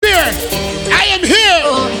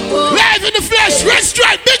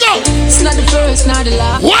it's not the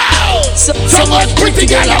last. Wow! So much pretty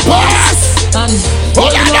girl a pass. And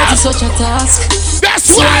holding out is such a task. That's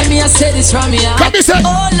so why me I say this from me. Come here, say.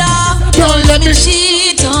 Oh Lord, don't let me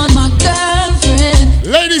cheat on my girlfriend.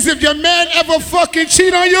 Ladies, if your man ever fucking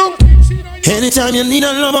cheat on you, anytime you need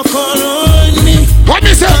a lover, call on me. What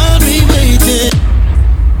me say? I'll be waiting.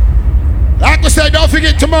 Like I said, don't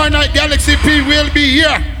forget tomorrow night Galaxy P will be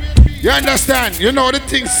here. You understand? You know the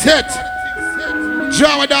thing set.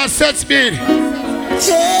 Drama down set speed.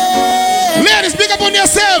 Yeah. Ladies, big up on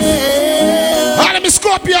yourself. Yeah. All of me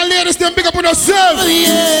Scorpio ladies, them big up on yourself. Oh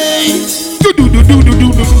yeah. Do.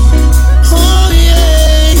 Oh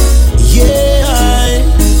yeah. Yeah.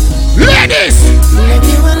 Ladies. I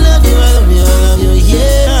love you,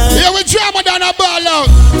 yeah. Here we drama down a ball out.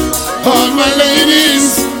 All my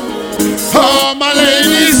ladies.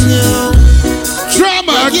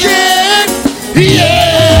 Drama again.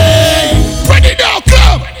 Yeah. Ready now,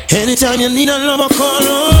 come. Anytime you need a lover, call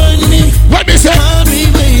on me. What me say? I'll be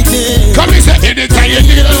waiting. Come me say. Anytime you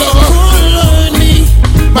need a lover, call on me.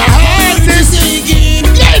 My heart is singing.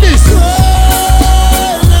 Ladies.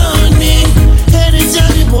 Call on me.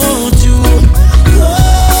 Anytime you want to.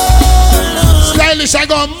 Call on. Stylish, I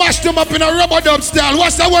gonna mash them up in a rubber dub style.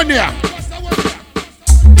 What's that one here?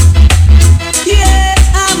 Yeah,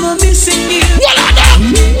 I'm missing you. What are that?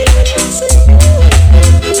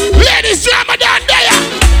 Ladies, drama down there.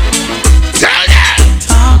 Tell them.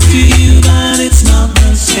 Talk to you, but it's not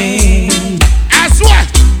the same. As what?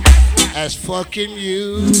 As fucking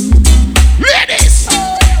you. Ladies.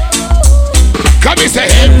 Come and say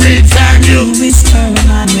every time you whisper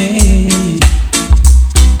my name,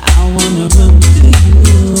 I wanna run to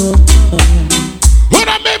you. What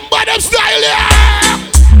I mean by them style, yeah.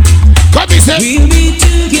 Come and say we'll be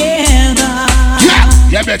together. Yeah,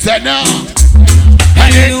 you better know.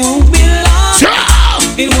 And it won't be long. Sure.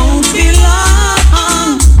 It won't be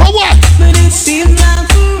long. But what? But it seems like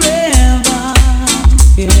forever.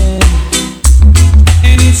 Yeah.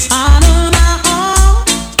 And it's on my own.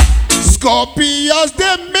 Scorpios,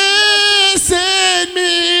 they're missing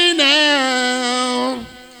me now.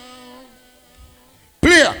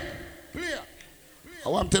 Player. I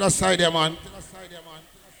want to the side there, man.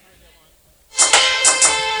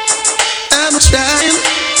 I'm trying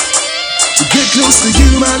to get close to you,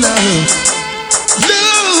 my love.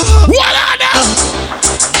 Love. What are them?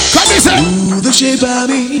 Come and say. Ooh, the shape of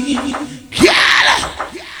me. Yeah.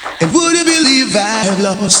 And would you believe I've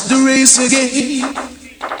lost the race again?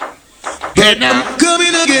 Get now.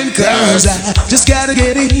 Coming again, cause I just gotta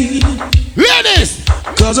get in. Ladies.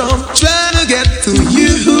 Cause I'm trying to get to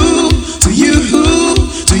you, to you,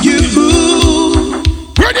 to you.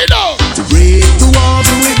 Ready now. To break the walls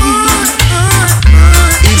away.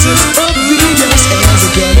 It's as obvious as a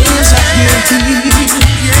gun is at your feet.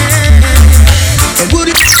 And would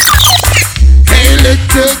it? Hey,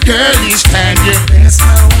 little girl, he's standing. That's my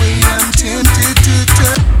way, I'm tempted to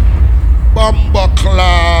touch.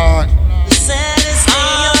 Bumbleclad.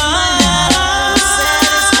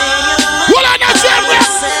 What are that,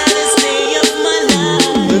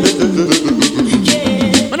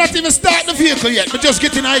 we're not even starting the vehicle yet, but just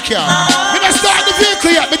getting IKEA. We're not starting the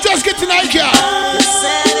vehicle yet, but just getting IKEA.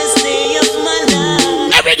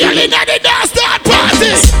 Every girl in the dance start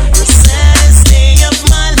party.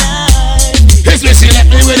 It's me, she left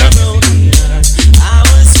me with him.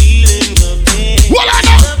 What I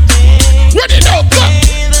know? Ready now, go.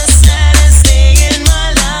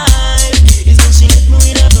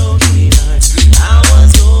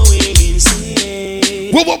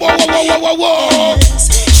 Whoa.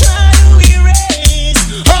 Try to erase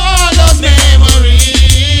all those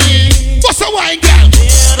memories. What's a wine, girl?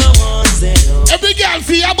 Every girl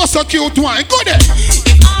feel I bust a cute wine. Go there.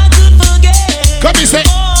 If I could forget. Come and say.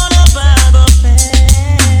 All about the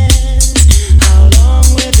past. How long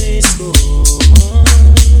will this go on?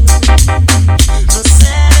 The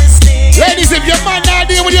saddest thing. Ladies, if your man not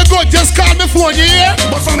there when you go, just call me phone, you hear?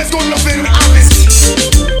 But from it's good loving,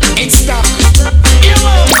 it's stuck.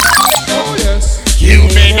 Oh yes. You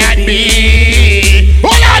may not be.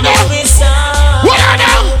 What I know? What I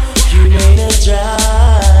know? You may not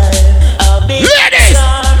drive a big Ladies.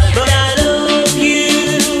 car, but I love you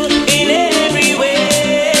in every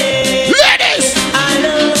way. Ladies. I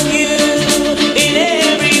love you in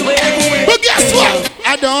every way. But guess what?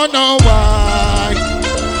 I don't know why.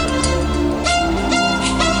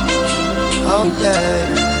 Oh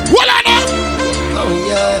yeah. What I know? Oh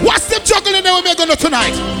yeah. What's the juggling that we're gonna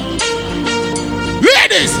tonight?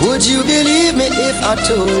 Ladies. Would you believe me if I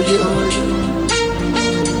told you?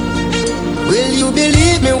 Will you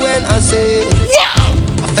believe me when I say Wow.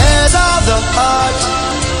 affairs of the heart,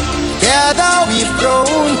 together we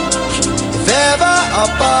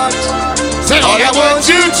want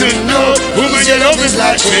you to know, woman, your love is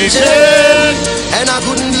like changing. And I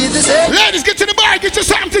couldn't be the same. Ladies, get to the bar, get you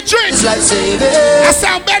something to drink. It's like saving. I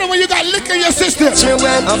sound better when you got liquor in your system.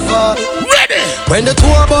 When I fall. Ready? When the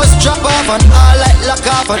tour bus drop off and all light lock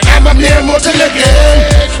off and I'm a mere mortal again.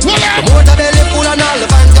 the motor belly full and all the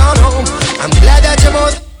fans gone home. I'm glad that you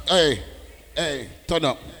both. Hey, turn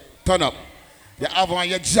up. You have on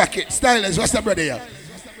your jacket. Stylist, what's up, brother here?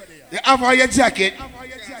 You have on your jacket.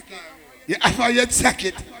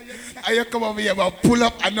 And you come over here about pull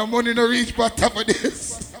up and no money no reach for top of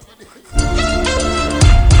this.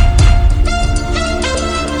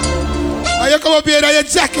 And you come up here in your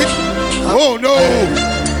jacket. Oh no.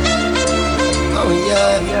 Oh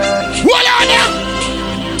yeah. Hold on now.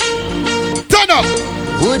 Turn up.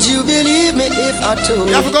 Would you believe me if I told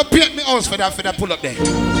you? You have to go paint me house for that pull up there.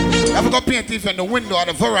 You have to go paint it in the window or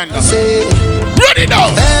the veranda. Say, ready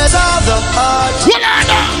now. Feather the heart. Hold on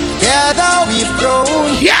now. Together we've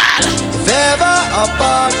grown. Yeah. Forever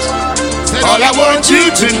apart. Said all I want you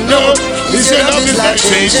to know is your love is like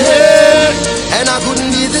changing. And I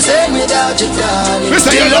couldn't be the same without you, darling.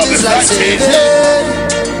 Listen, your love is like changing.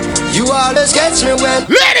 You always catch me when.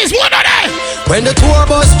 Ladies, one of them. When the tour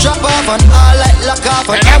bus drop off and all light lock off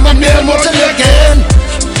and I'm a mere mortal again.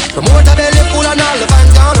 The motor belly full and all the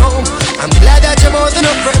fans gone home. I'm glad that you're more than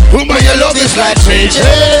a friend. Woman, your love is like changing.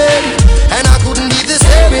 And I couldn't be the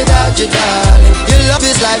same without you, darling. Your love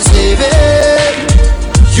is life saving.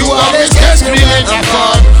 You always catch me when I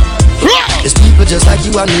fall. There's people just like you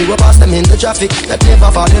and me, we pass them in the traffic that never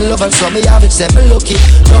fall in love, and some me have it, set me lucky.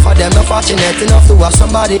 None of them are fortunate enough to have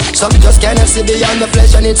somebody. Some just cannot see beyond the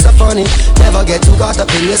flesh and it's so funny. Never get too caught up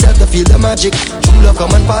in yourself to feel the magic. True love come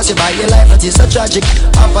and pass you by, your life that is so tragic.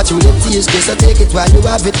 Opportunity is good, so take it while you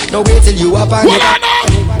have it. Don't wait till you are panic.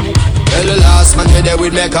 Well, the last man here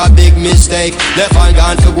would make a big mistake. Left hand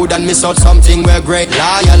gone for good and miss out something we're great.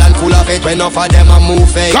 Loyal and full of it when enough of them are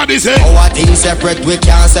move fake. Our things separate, we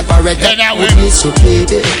can't separate. And I would miss you,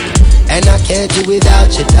 baby. And I can't do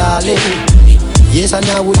without you, darling. Yes, and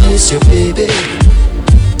I would miss you, baby.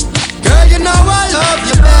 Girl, you know I love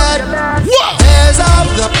you bad. There's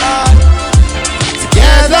of the heart.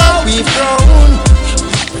 Together we've grown.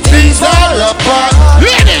 Things fall apart.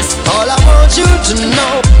 Ladies, all I want you to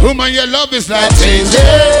know, woman, your love is like changing.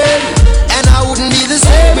 And I wouldn't be the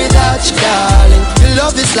same without you, darling. Your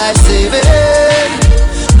love is life saving.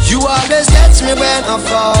 You always catch me when I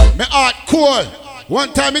fall. My heart cool.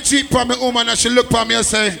 One time I cheat for my woman and she look for me and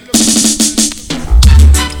say,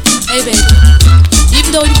 hey baby,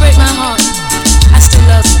 even though you break my heart, I still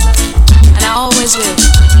love you. And I always will.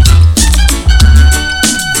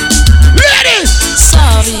 Ladies!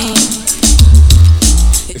 Sorry.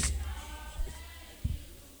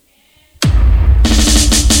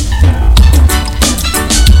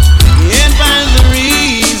 Can't find the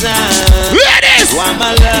reason. Ladies! Why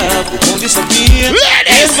my love won't disappear. Ladies!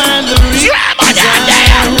 Can't find the reason.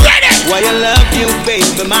 Why I love you,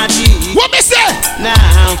 baby, my G. What me say?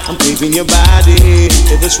 Now I'm craving your body.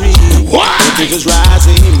 If it's real, why? If it's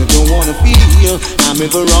rising, I don't wanna feel I'm in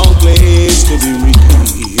the wrong place to be real.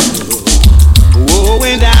 Oh,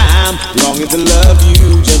 and I'm longing to love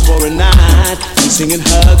you just for a night. I'm singing,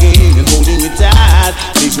 hugging, and holding you tight.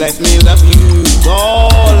 Please let me love you with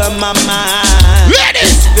all of my mind.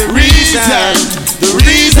 Ladies! The reason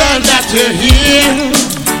that we're here.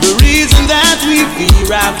 The reason that we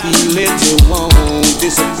fear, I feel it won't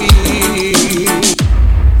disappear.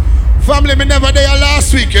 Family, me never there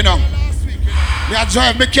last week, you know. Me I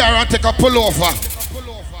drive my car and take a pullover.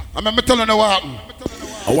 I remember telling you what happened.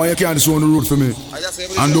 I want you can't just on the road for me.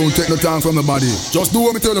 And don't take no time from the body. Just do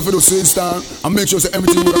what me tell you for the same stand. And make sure say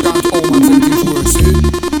everything you can't home and everything you see.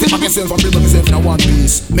 Take back yourself and bring back yourself in one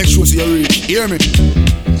piece. Make sure you're rich. Hear me?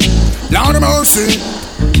 Lord of mercy.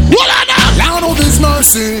 Lord of his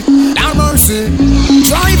mercy. Lord mercy.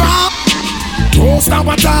 Driver. Don't stop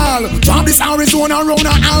at all. Drop this Arizona round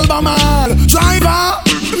an Albemarle. Driver.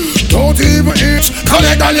 Don't even itch.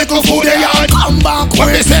 Collect a little food they all come back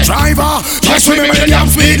with. Driver, just remember the damn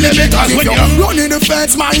speed limit. Cause when you're running the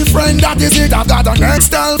fence, my friend, that is it. I've got an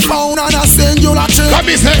Excel phone and a singular chip.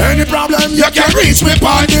 Any problem, you can reach me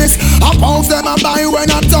on this. I pounce them and buy when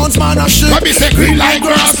I tons man a shit. Green like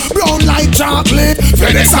grass, brown like chocolate.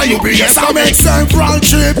 FedEx and UPS, I make several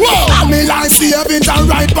trip. I mean like savings and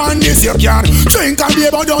right on this. You can drink and beer,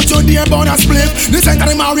 but don't you dare burn a split. Listen to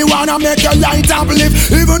the marijuana, make your light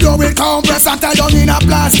uplift. Even though it compress and tie down in a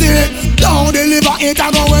plastic. Don't deliver it,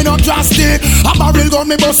 I go when up drastic. A barrel gun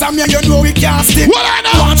me bust and me, you know we can't stick.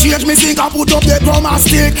 One change me sink and put up the drummer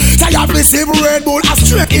stick. Tired receive Red Bull, a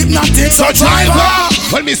straight hypnotic. So driver,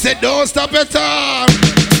 when me say don't stop at all.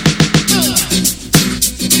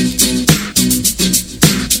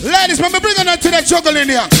 man, bring on to that juggling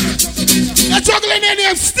here. That juggling in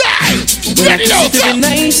here style. Ready now, go.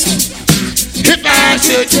 Nice. If I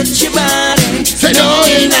should touch your body, say no,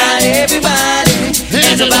 not everybody,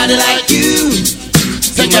 everybody like you.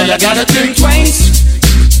 Say girl, you gotta think twice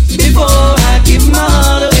before I give my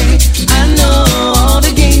heart away. I know all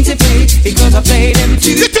the games you play because I play them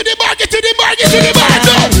too. Get to the bar, get to the bar, get to the bar.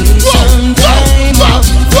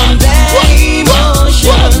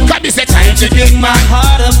 Come is the time to get my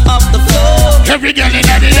heart up off the floor. Every girl in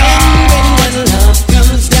the yard. When love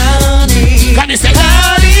comes down, come is the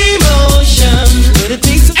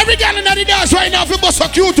every girl in the dance right now, if you bust a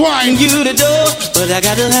cute wine. You the door, but I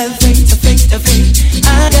gotta have faith, faith.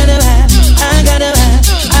 I gotta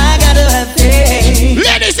have faith.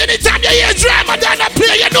 Ladies, anytime you hear drama, then I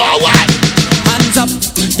play, you know what? Hands up,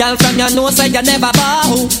 girl from your nose, say you never bow.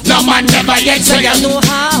 No man never yet say you know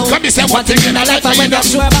how. Come me say one thing in a life I end up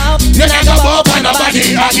sure about. You never go up on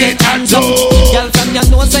nobody again and so. Girl from your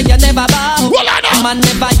nose, say you never bow. Man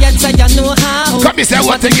never yet say you know how. Come me say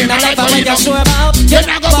one thing in a life I end up sure about. You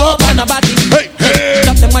never go up on nobody. Hey, hey.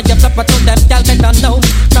 Drop them when you flip to them, girl better know.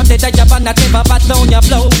 From the day you on the table, but down your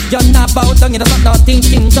blow. You're not bout down, you're not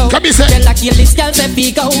thinking so. Come me say. Girl like you, this girl say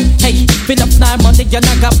be go. Hey, fill up now money, you're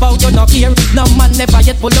not about, you're not here. No man never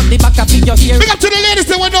yet pull up the back of your ear. Big up to the ladies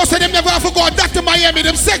that want to say them never forgot Dr. Miami,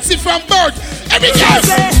 them sexy from birth. Every girl.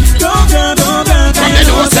 Go girl, from the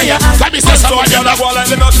nose say ya. Come me say somebody on the wall and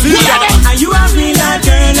let us see ya. And you have me like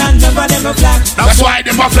girl and never black. That's why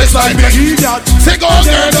them a flex like me idiot. Say go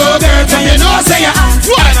girl, from the nose say ya.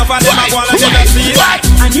 What?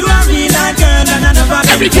 And you have me like girl and never black.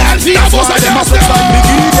 Every girl see ya, boss and them a flex like me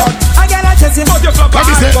idiot. I get a chest in what you flop.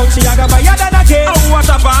 She a go buy a than a cake. Oh, what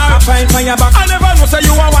a bar. I find fire back. I never know say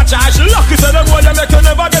you a watch her. She lucky say the boy you make you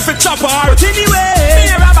never get fit chop her. But anyway, me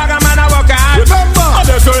a bag a man a walk her. Remember, I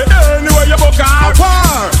just say anyway you book her.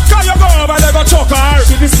 Can you go over there go choke her?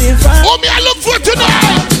 She be still fine. Oh me I look for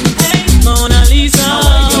tonight. Mona Lisa,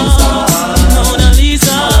 Mona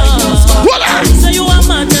Lisa. Say you a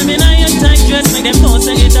man, tell me now you tight dress. Make them know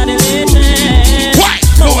say it a the latest. Why?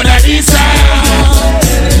 Mona Lisa,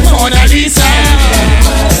 Mona Lisa.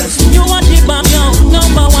 You want the bomb, yo,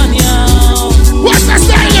 number one, yo. What's the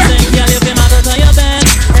style, yo? Girl, you be mad to your bed.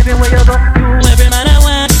 Everywhere you go, you every man I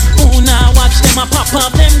want. Who now watch them a pop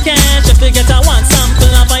up them cash. If you get a one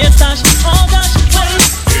sample of your stash, oh gosh, wait.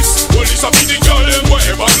 This police a be the girl them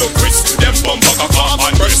wherever look twist. Them bump a car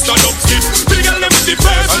and breast and up skip. The girl them with the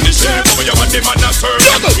face and the shape. Over you want them and a turn.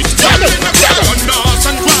 Girl in a girl on nose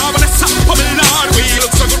and grab and a sap of a lord. We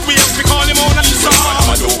look so good we have to call him Mona Lisa.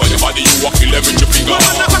 I know when your body you walk 11 your finger.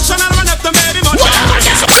 Run the fashion and run up the baby mother.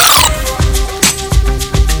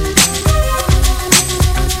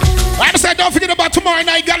 I said don't forget about tomorrow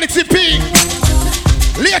night Galaxy P.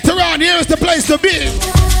 Later on, here is the place to be.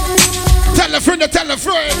 Tell a friend to tell a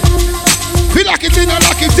friend. Feel like it in or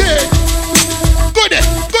like it in. Good day,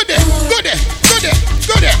 good day, good day, good day,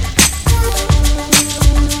 good day.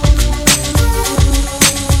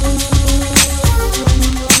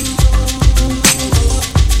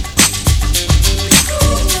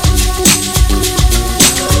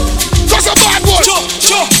 That's a bad one.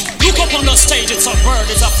 Sure. Look up on the stage, it's a bird,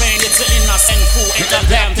 it's a plane, it's an innocent cool, ain't a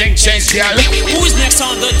damn thing changed, girl. Who's next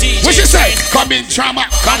on the DJ? What you say? Come in trauma,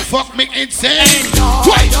 can't fuck me insane.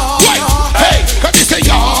 Wait, hey, come you say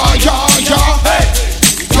yeah, hey, yeah,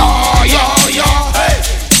 hey.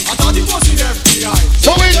 I thought it was in FBI.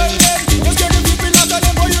 So it, let's get the people out of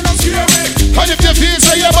them, but you're not scare me. and if you feel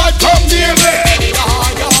say you're bad, come near me.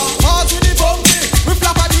 Heart with the bumpy, we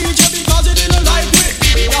flap a DJ because it didn't like me.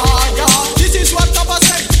 This is what Papa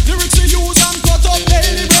said. Lyrics we use and cut up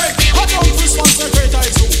daily break. I don't respond to great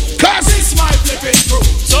eyes. Cause this my flipping through.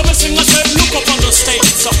 So the singer said, look up on the stage,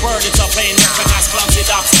 it's a bird, it's a plane, recognize clumsy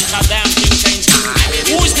dogs, ain't a damn thing changed.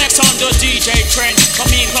 Who's next on the DJ trend?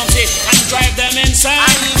 Come in, clumsy, and drive them insane.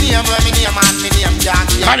 Me name, me name,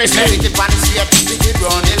 Jackie. How they say? Keep on the street, keep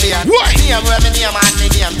on the lane. What? Me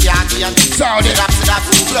name, Jackie. Sound it. Sit up,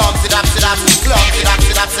 sit up.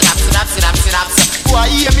 Boy,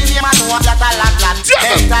 hear me name and know that a lot.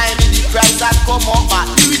 Next time in the price that come up back.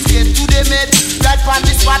 Do it get to the med, right on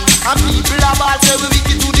the spot. And people are ball say we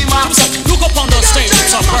wicked to the map. Look up on the stage,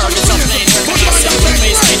 it's a bird, it's a plane, recognize the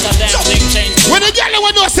face, ain't a damn thing changed. When the girl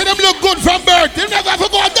want to say them look good from birth, they never have to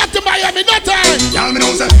go back to Miami, no time. Y'all me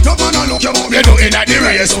know say, no man a look you move you doing at the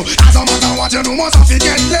race. So as a matter what you do must have to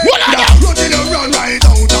get laid. Run till you run right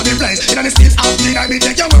out of the place. In the still out the night me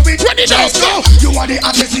take you where we ready to go. You are the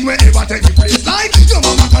hottest thing wherever take the place. Like your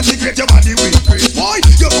mama consecrate your body with praise. Boy,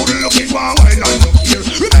 you could looking for a while and look here.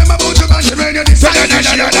 Remember about your country when you decide to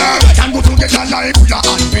share. And go together like we are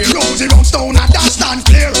and beer. Rosie runs down and that stand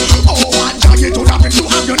clear. Oh, one giant to happen to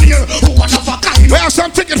have you near. Oh, one of a kind. We have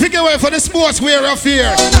some tickets to give away for the sports wear of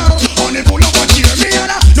here. Only pull up a cheer me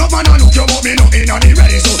and no man a look you but me nothing on the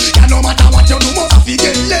race. So yeah, no matter what you do, must have to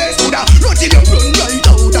get less. To the run till you run right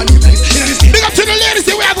out of the place. Big up to the ladies,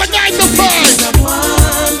 we have a 9 to 5.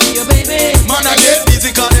 Man, I get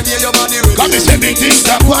busy, cause them hear your body ready. Come and say big things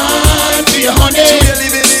that want to your honey. You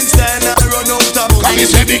living in style and run out of money. Come and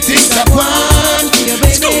say big things that want to your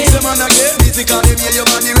baby. Say man, I get busy, cause them hear your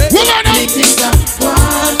body ready. Big things that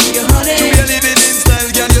want to your honey. You living in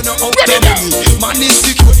style, girl, you know out of money. Man is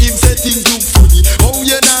secure, him say things look funny. Oh,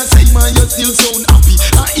 you not say man, you still sound happy.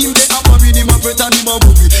 And him they have married him a pretend him a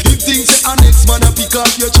movie. If things say a next man a pick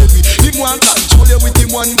up your cherry. Him want control you with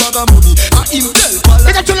him one bag of money. And him tell pal.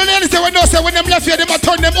 Big up to the ladies, they will know say when them left here, them a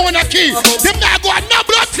turn them on a key. Them not go and no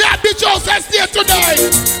blood clot bitch house and stay tonight.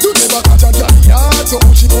 You never catch a girl yard, so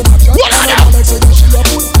she come back. What are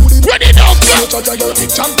you? Ready now, go!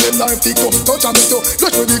 Champion life, they come touch on me so.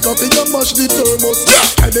 Just with the coffee, you mash the thermos.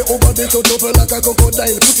 I be over there so double like a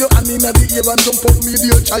crocodile. Put your hand in the ear and jump up me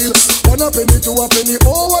dear child. 1 penny, 2 penny,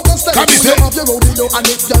 oh what a style. You have your rodeo and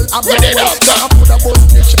next girl have your work. I put a bus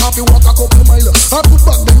bitch, have you walk a couple mile. I put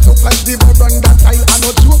back them to fight the vibrant that style. I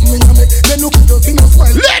know joke me and make them look at your finger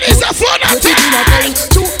smile. Ladies are fun at time.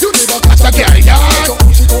 You never catch a girl yard, so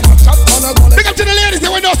she come and chat on a gun. Big up to the ladies,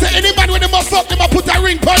 they will know say any man when them a fuck, them a put a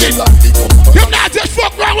ring on it. You not just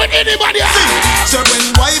fuck around with anybody else. So when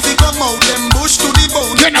wifey come out, them bush to the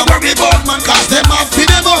bone. You not worry about man, cause them have to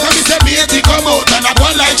them out. And me say matey come out, and I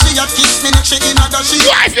one like she a kiss me, next she in a dash.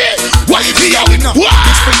 Wifey, a winner.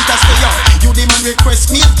 This spring to stay out. You the man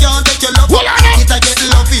request me, can't take your love. It a get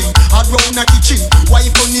loving, hard round a kitchen.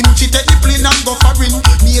 Wife on him, she take the plane and go foreign.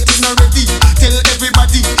 Matey not ready, tell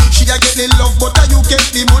everybody. She a get the love, but you get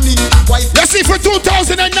the money. Wife. Let's see for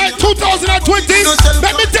 2009, 2020.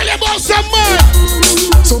 Let me tell you about some man.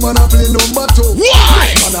 Some man a play number 2.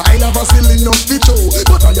 Why? Man I love a silly enough to show.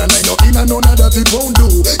 But I ain't no in and none of that it won't do.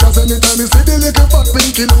 Cause anytime you see the little fat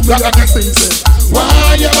pinky no me a kiss thing say.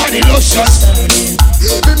 Why your body luscious?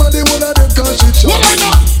 Them a the one of them cause she shot. What I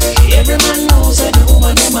know? Every man knows that the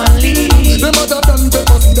woman them a lead. Them a done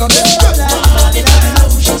pepper seed and them. Body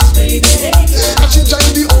luscious baby. And she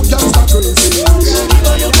drive the old gangster crazy.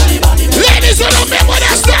 Ladies, you remember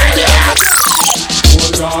that style, yeah?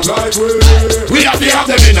 We have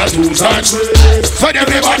them in a 2 and 3. So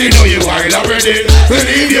everybody know you are already.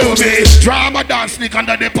 Believe you me. Drama dance sneak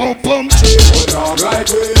under the pum pum.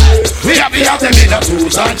 We have them in a 2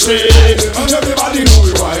 and 3. And everybody know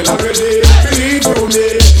you are already. Believe you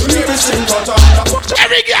me.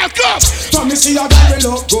 Every girl come. So me see a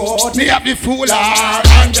girl look good. Me have the fool heart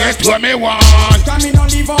and get what me want. Can me no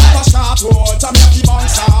live up a sharp road. So me have the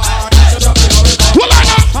bounce hard. Well, I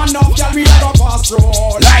know. And now girl we have a pass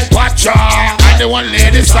road. Like Pacha and the one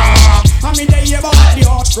lady song. I mean they ever have the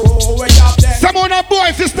hot road. Where you have them. Some of the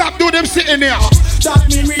boys to stop do them sitting there. That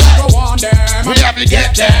mean we have to want them. We have to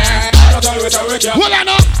get them. Well, I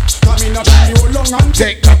know. Come in a time you long and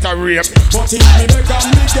take that a rape. But if me beg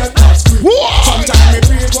and me get that sweet. Sometimes me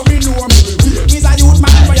pray but me know me will wait. He's a youth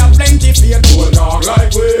man but you have plenty faith. Hold dog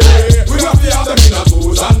like we have to have them in a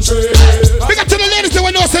 2 and 3. Big up to the ladies that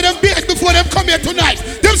will know say them big before them come here tonight.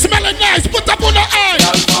 Them smelling nice, put up on the eye.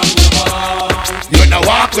 You know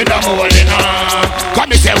walk with them holding on.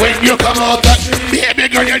 Come and say when you come out, baby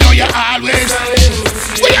girl you know you always.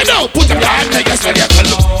 Well you know, put them hand like you so you can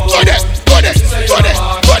look. Go there, go there, go there,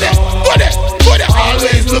 go there, go there, go there.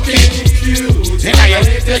 Always looking cute. And I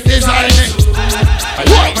take design.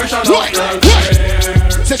 What?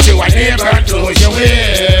 Say she want neighbor and close your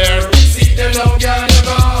wear. See them now girl you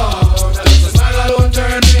gone. And just a smile alone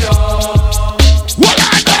turn me on. What I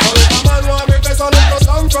know? If a man want request a little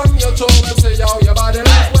song from your toe and say yo your body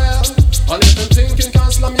look well. And if them thinking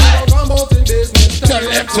can't slam you don't come out in business. Tell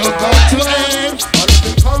them to go to him. And if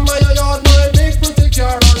you come by your yard my big pretty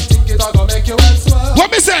car and think it a go make you wet swell. What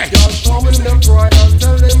me say? You're showing them pride and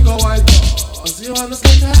tell them go and cause you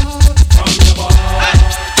understand that. From your bar.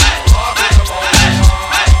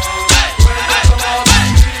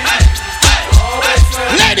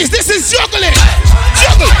 Ladies, this is juggling.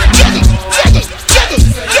 Juggle, juggle, juggle, juggle,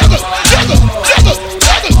 juggle, juggle, juggle,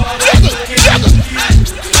 juggle, juggle, juggle.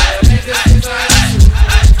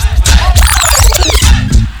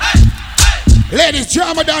 Ladies,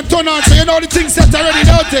 drama done turn on, so you know the thing set already,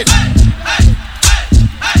 don't it?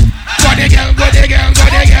 Go the girl, go the girl, go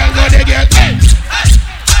the girl, go the girl. Hey.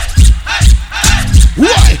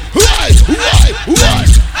 Why?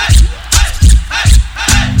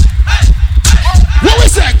 What we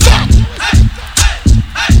say? Come.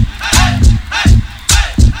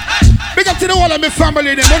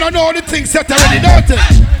 juggling them. We don't know the things set already, don't they?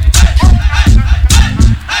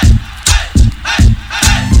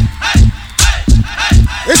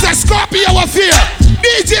 It's a Scorpio affair.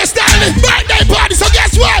 DJ Styling birthday party, so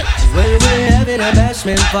guess what? Well, we're having a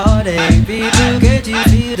bashment party. People get you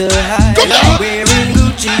feel the high. Wearing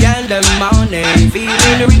Gucci and the money.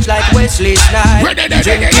 Feeling rich like Wesley Snipes.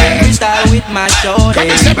 Drinking freestyle with my shorty.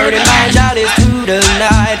 Burning my jollies through the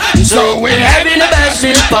night. So we're having a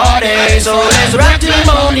bashment party. So let's rock till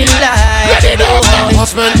morning light.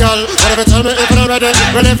 Husband, girl, whatever, tell me if you're ready.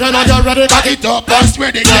 Well, if you're not, you're ready. Back it up and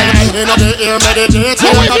spread it, girl. In the ear, meditate.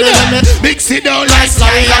 Big sit down like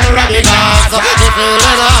Sly and Rabbit Dance. You feel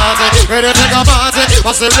the dance. Ready to take a party.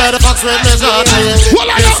 What's the red fox with me shorty? This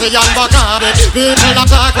is young Bacardi. People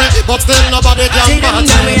attack me, but still nobody can party.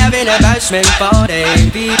 Now we having a bashment party.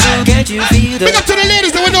 People, can't you feel the... Big up to the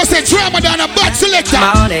ladies that we know say drama down a bad selector.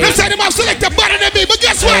 Them say them have selector better than me, but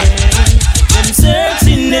guess what? Them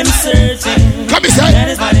searching. Come here, say. That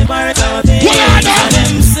is why they borrow our things.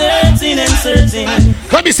 Them searching.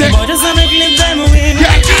 Come here, say. But just to make them win.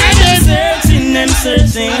 Them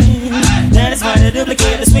searching. That is why they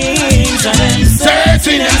duplicate the swings. Them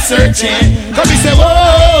searching. Come here, say.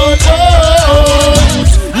 Whoa.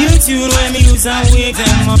 You tune when me use and wake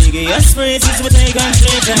them up. Yes, phrases we take and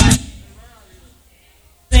shake them.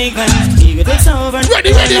 Ego takes over.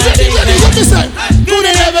 Ready. What you say? Could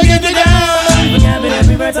they never get it down? We have it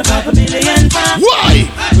every birth of $500 million. Why?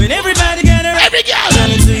 When everybody gather, every girl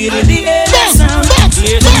running to it with the air sound.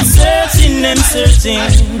 Hear them searching.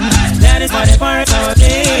 That is why they park our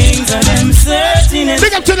things. And them searching.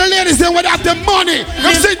 Big up to the ladies then without the money.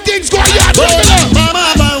 I'm saying things go on.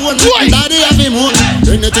 Mama, daddy have him one.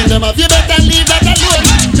 Anything them have, you better leave that alone.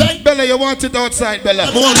 Bella, you want it outside, Bella.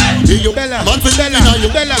 Bella. Don't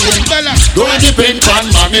depend on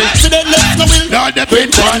mommy. See them left no will. Don't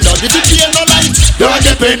depend on daddy. If you no light, don't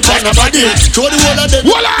depend on nobody. Show the whole of them.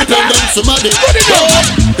 Depend on somebody.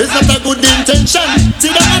 It's not a good intention.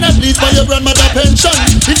 See them man please for your grandmother pension.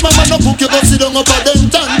 If mama no cook, you go sit down up a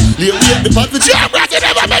denton. Lay away the pot with you. You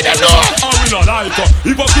never made them know. We no like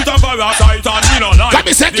hypocrite and parasite and we no like. Come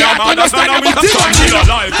and say can't understand about it. We no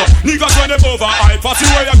like niggas when they overhype. For see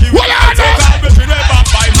where you give. Take out between the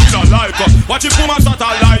backbite. We no like. Watch it come and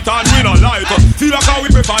satellite and we no like. Feel like how we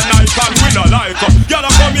prefer nice and we no like. Y'all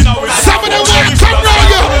come in with some of them want to come round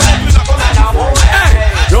you.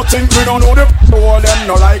 You think we don't know the all them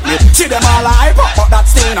no like me. See them all alive, but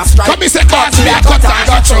that's still not strike. Come and say cause me a cut and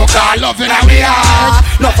got choke. I love it and we are.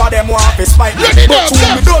 Enough of them want to spite me. But two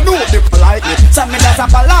me don't know the like me. Some me just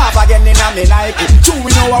have a laugh again in a me like it. Two we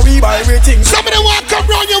know how we buy everything. Some of them want to come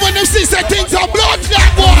round you when they see say things are blood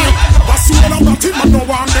like boy. What's the one I'm not him and no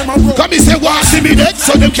one them a roll. Come and say want see me dead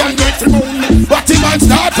so them can get him on me. What him man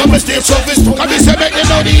start from a stage of his tongue. Come and say make them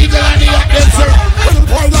know the eagle and the hot them sir. Well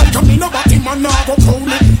boy like come in about him and now go call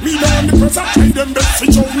me. Me down the press and try them best to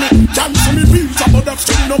show me. Can't see me pizza but that's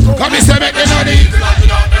still no go. Come and say make them know the eagle and the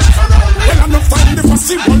hot them sir. Well I'm not find the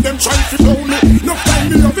fussy one them try to show me. No time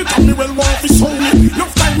me love it and me well want to show me. No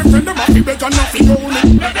time me friend them have to beg and not to know me.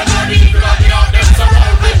 Make them know the eagle and the hot them sir.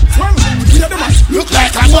 Well, hear them man. Look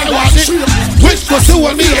like a boy want it. Which was the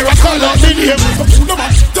one me here I call out me name.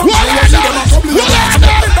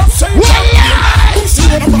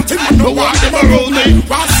 No one them around me.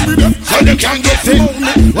 So they can't get it.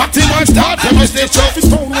 What him want start from a stage of his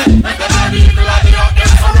phone. Well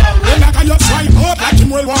like I just try hard like him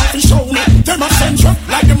well want to show me. Them a send you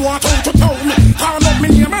like them want out to tell me. Call up me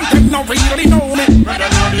name and them not really know me.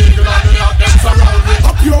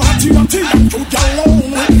 Up your hatty and you get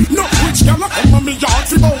lonely. No which girl come on me yard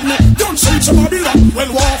fi bone me. Don't say somebody that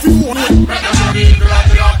well want fi own me.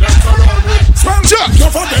 Well, no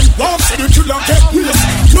for them love say the killer get weird.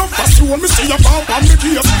 No for soon me see a bomb on me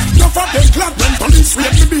case. No for them glad when police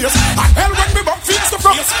raid me base. A hell when me buck fix the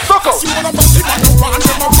face. Fuck out. See what I'm about to do, no one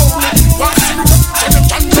them a blow me. Want see me so them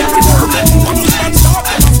can take me for me. One of them start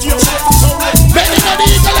them a steal so me. Ready now the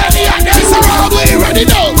eagle and the hot them sir. We ready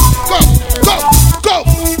now. Go.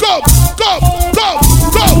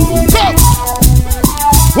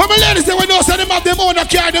 When my ladies say we know send them have them own a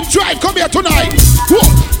car, them drive, come here tonight.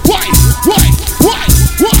 Why? Go.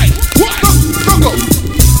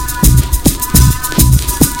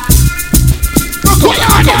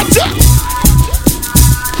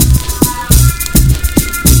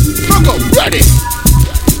 Ready.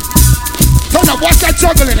 Turn up, what's that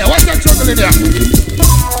juggling there? What's the juggling?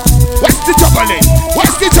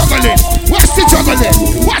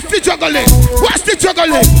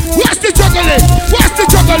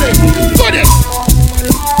 Good it.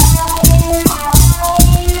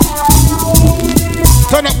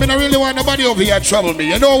 Turn up, man, I really want want nobody over here trouble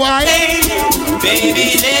me. You know why?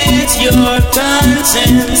 Baby, let your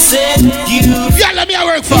conscience set you. Yeah, let me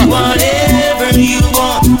work for whatever you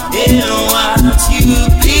want and what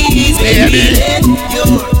you please. Baby, let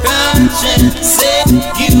your conscience set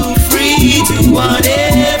you free to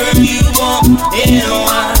whatever you want and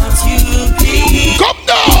what you please. Come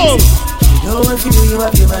down. Know what you do, you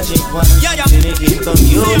have your magic wand. Make it come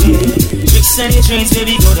your way. Tricks and the trains,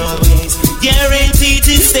 baby, go always. Guaranteed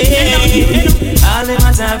to stay. All the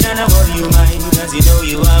matter I'm gonna worry you mind, because you know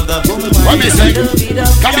you have the boom. What me say?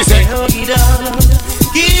 Come me say.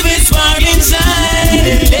 Give it spark inside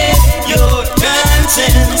and let your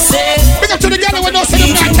conscience say. Big up to the girl when no say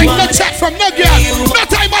them not take no check from no girl. No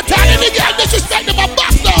time at all, any girl disrespect them a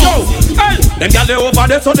boss now. Them gyal they over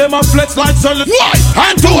there, so them a flex like solid. Why?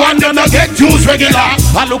 And to one them a get used regular.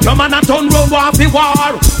 I look a man and turn round war fi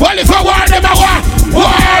war. Well if I war them a war.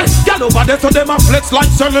 Gyal over there, so them a flex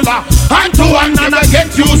like cellular. And to one them a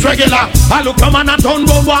get used regular. I look a man and turn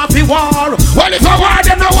round war fi war. Well if I war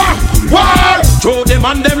them a war. Show them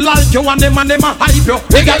and them like you, and them a hype you.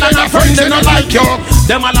 They gyal and a friend they not like you.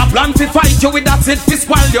 Them all a plan fi fight you with that it fi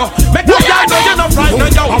spoil you. Make a gyal know you not right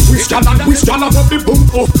now. I wish gyal above the boom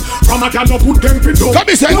up. From a gyal no put them fi down. Come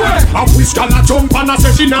me say. I wish gyal a jump and a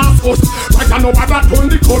say she not us. Right a no bother turn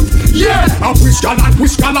the cut. Yeah. I wish gyal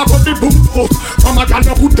above the boom up. From a gyal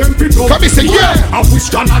no put them fi down. Come me say yeah. I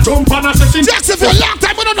wish gyal a jump and a say she not us. Jackson for a long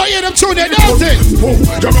time we don't know hear them tune it, don't it? Oh,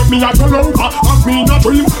 you make me a go over. Have me in a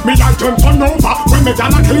dream. Me a turn over. When me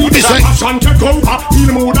gyal a clean. Passion take over.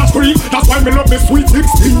 Feel mood a scream. That's why me love me sweet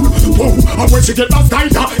 16. Oh, and when she get that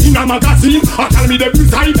tighter in a magazine, I tell me the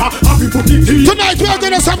beside her. Happy put it in. Tonight we're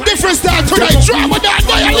gonna some different style. Tonight drama that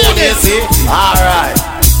boy and ladies. Alright.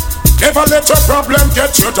 Never let your problem get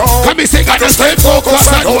you down. Come me say gotta stay focused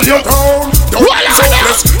and hold your down. Don't be so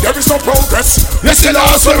blessed. There is no progress. Let's get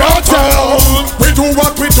lost around town. We do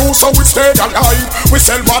what we do so we stay alive. We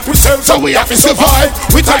sell what we sell so we have to survive.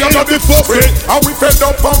 We tired of the forfeit and we fed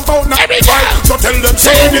up and bound and fight. So tell them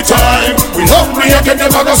say anytime. We hungry I can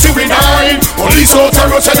never go see we nine. Police out the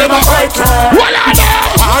road say them a fight crime. Well I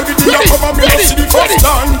know. All the day come and me don't see the first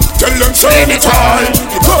line. Tell them say anytime.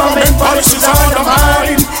 The government policies are the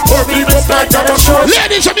mind.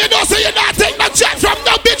 Ladies, if you don't say you're not taking no check from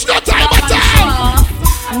no bitch, no time at all.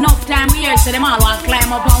 Enough time here, so them all want to climb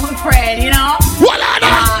up and we pray, you know. What are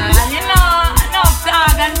you know, enough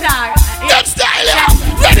talk and talk. Them style, yeah.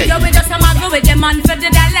 Ready? You be just a muggle with the man for the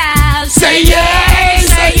dollars. Say yes,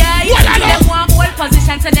 say yes. What are them want hold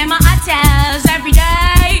position, so them a hotels every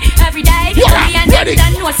day, every day. What and ready?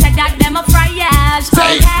 Them know said that them a fryers.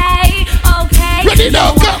 Okay, okay. Ready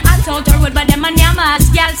now, go. I told her wood, but them a nyamas.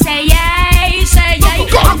 Y'all say yay, say yay.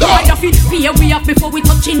 I'm going to pay we up before we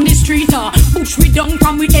touch in the street. Push we down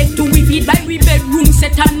from we head to we feet by we bedroom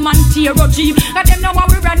set and man tear or jeep. And them know how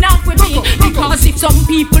we run off with me. Because if some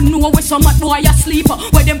people know where some boy asleep,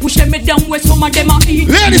 where them push them down where some of them are eat.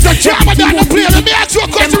 Ladies and gentlemen, down the play. Let me ask you a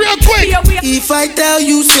question real quick. If I tell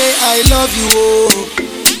you, say I love you, oh.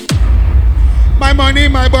 My money,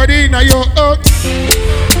 my body, now your own.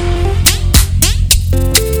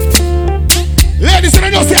 Ladies and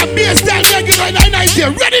gentlemen, say a bass style regular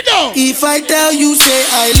 990. Ready now. If I tell you, say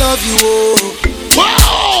I love you, oh.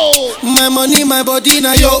 Wow. My money, my body,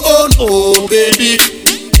 now your own, oh baby.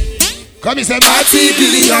 Come here, say 30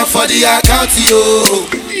 billion for the account, yo.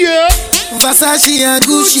 Yeah. Versace and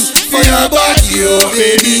Gucci for your body, oh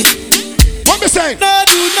baby. What me say? No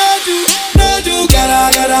do,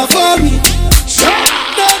 gotta for me.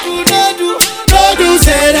 No do,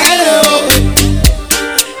 say hello.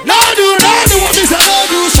 No do, what me say? No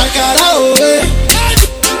do, shakara, oh.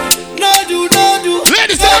 No do.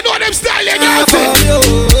 Ladies, they don't know them style, they got it.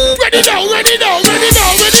 Ready now.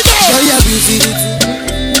 Show your beauty,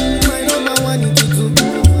 my number one in tutu.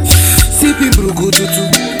 Sipping brugu tutu.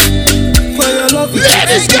 For your love,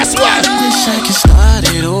 ladies, guess what? Wish I could start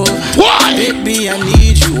it over. Why? Baby, I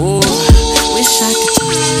need you over. Wish I could.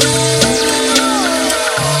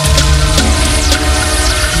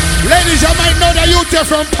 Ladies, I might know that you take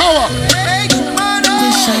from power.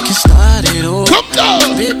 Wish I could start it over. Come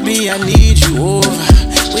down. Baby, I need you over.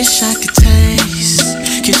 Wish I could taste,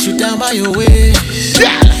 kiss you down by your waist.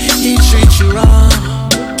 Yeah. He treat you wrong.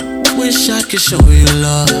 Wish I could show you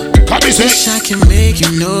love. Wish I can make you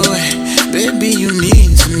know it. Baby, you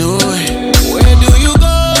need to know it. Where do you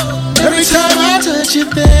go? Every time I touch you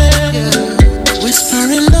there, yeah.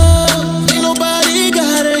 Whispering love, ain't nobody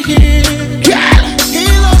gotta hear. Yeah. He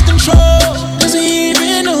lost control, doesn't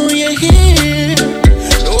even know you're here.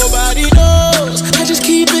 Nobody knows, I just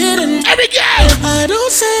keep it in. Every girl, I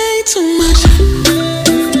don't say too much,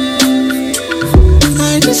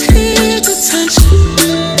 I just hear.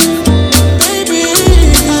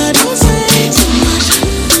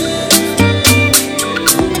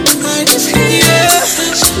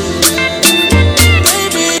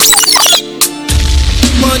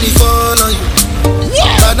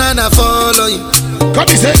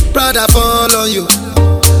 Brother fall on you,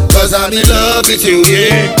 cause I'm in love with you,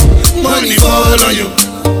 yeah. Money fall on you,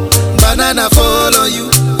 banana fall on you,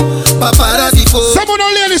 paparazzi fall. Some of the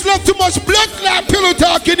ladies love too much blood clot pillow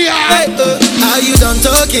talking, yeah. Hey, are you done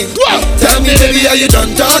talking? Tell me, baby, are you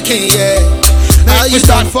done talking, yeah? Are you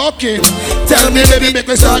start fucking? Tell me, baby, make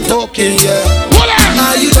me start talking, yeah.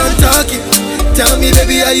 Are you done talking? Tell me,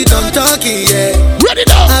 baby, are you done talking, yeah? Ready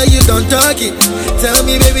now? Are you done talking? Tell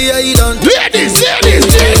me, baby, are you done talking? Ladies.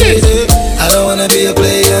 I don't wanna be a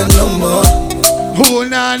player no more. Oh,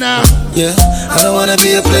 nah. Yeah, I don't wanna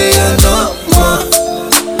be a player no more.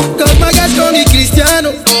 Cause my guys call me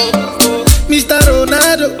Cristiano, Mr.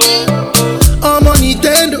 Ronaldo, I'm on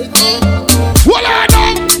Nintendo.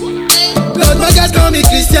 Cause my guys call me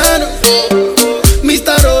Cristiano,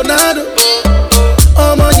 Mr. Ronaldo,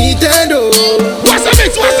 I'm on Nintendo. What's the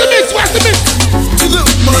mix?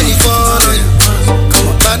 Money fall on you,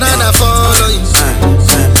 banana fall on you,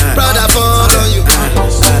 brother fall on you,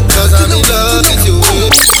 cause I'm in love with you.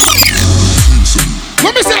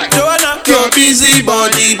 What me say? Joanna, you're busy,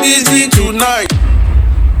 body busy tonight.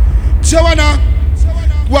 Joanna,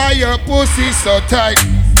 why your pussy so tight?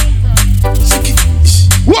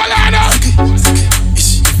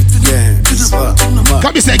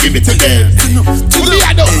 Come and say give it to them.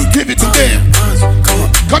 Give it to them.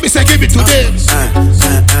 Come and say give it to them.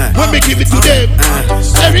 When me give it to them,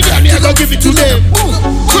 every girl I go give it to them.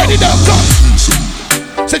 Ready now, come.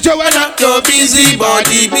 Say Joanna, you're busy,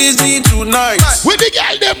 body busy tonight. With the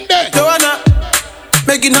girl them there. Joanna,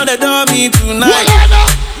 making all the dummy tonight.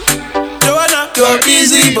 Joanna, you're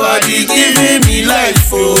busy, body giving me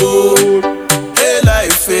life, oh. Hey,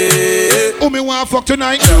 life, hey. Who me want fuck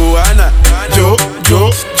tonight? Joanna,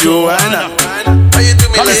 Joanna. How you do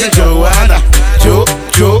me like Joanna?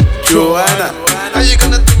 Joanna. How you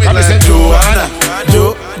gonna do me like Joanna?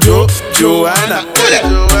 Joanna.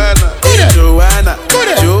 Joanna.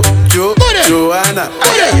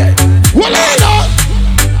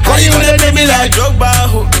 How you gonna do me like Drogba?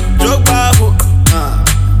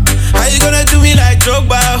 How you gonna do me like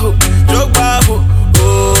Drogba?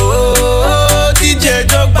 Oh, DJ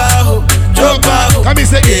Drogba. Come and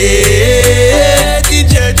say, yeah,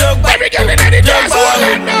 DJ Drogba. Every girl in the dance,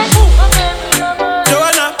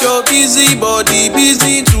 Joanna, you're busy, body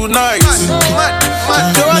busy tonight.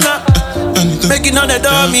 Joanna, making all the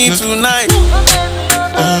dummy tonight.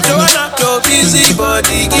 Joanna, you're busy,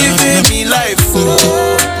 body giving me life.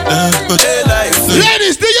 Oh, hey, life.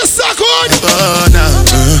 Ladies, do you suck on?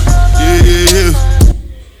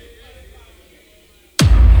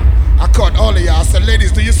 I caught all of y'all. I said,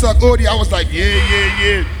 ladies, do you suck Odie? I was like,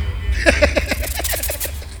 yeah.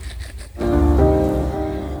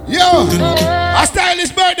 Yo, I style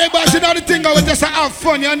this birthday, but you know the thing, I was just have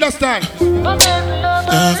fun, you understand? Big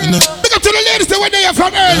up to the ladies that when they are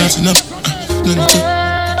from early.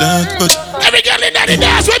 Every girl in the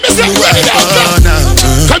dance, when me say, ready now,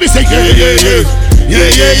 come and say, yeah.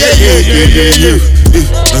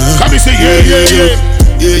 Come and say, yeah.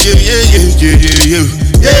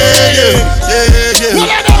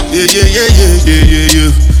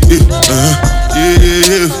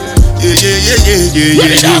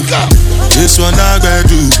 This one I gotta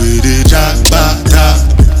do with the jabba.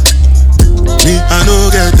 Me I no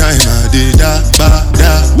get time I did da.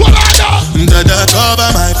 Dada cover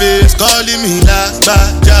my face, calling me la ba.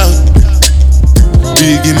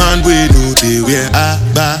 Biggie man we know they wear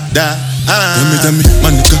abada. Tell me, my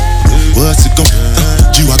nigga, what's it gon'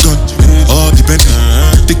 G-Wagon, all the Bentley,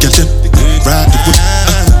 the captain, ride the whip,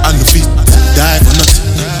 on the feet, die for nothing.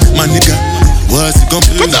 My nigga, what's it gon'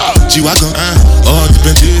 G-Wagon, all the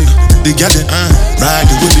Bentley, the captain, ride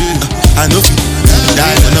the whip, I know feet,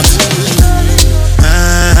 die for nothing.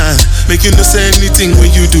 Make you no say anything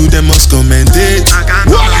when you do, they must commentate.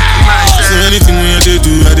 So anything when you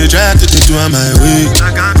do, I they try to do on my way.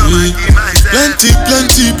 Plenty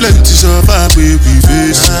so far we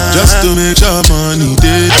face, just to make sure money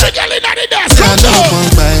day. I know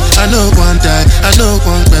one buy, I know one die, I know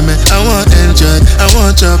one payment. I want enjoy, I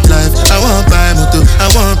want job life, I want buy motor,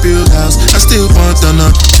 I want build house, I still want to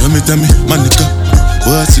know. Tell me, my nigga,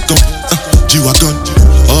 what's it gon' G-Wagon,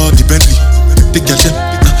 all the Bentley, the girl them,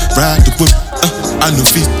 ride the whip, I know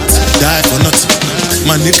feet, die for nothing.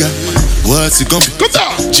 My nigga, what's it gon' be?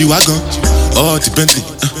 G-Wagon, all the Bentley,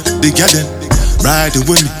 the girl them, ride the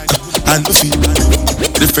whip, I know feet.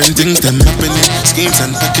 Different things them happening, schemes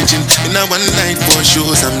and packaging. In a one night for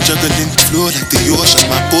shows, I'm juggling. Flow like the ocean,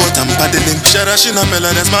 my boat, I'm paddling. Shara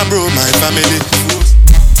Shinamela, that's my bro, my family.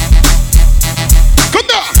 Come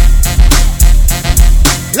down!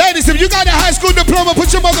 Ladies, if you got a high school diploma,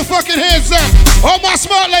 put your motherfucking hands up. All my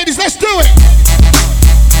smart ladies, let's do it.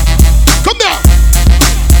 Come down.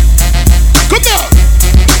 Come down.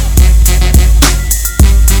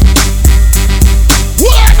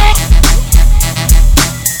 What now?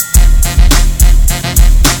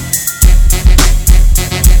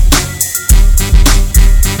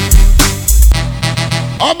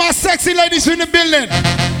 All my sexy ladies in the building.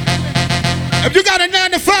 If you got a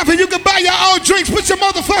 9 to 5 and you can buy your own drinks, put your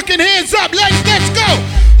motherfucking hands up. Let's go.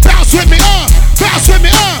 Bounce with me, bounce with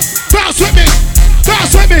me, bounce with me,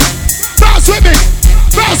 bounce with me, bounce with me,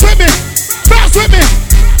 bounce with me, bounce with me,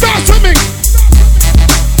 bounce with me.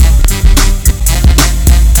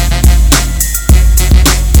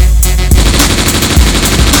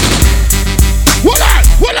 What on?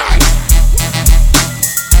 What on?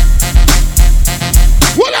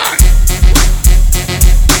 What on?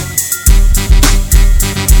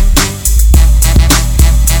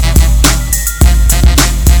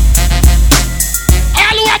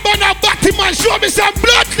 Man, show me some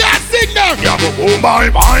blood clot signal. Yeah, go boom by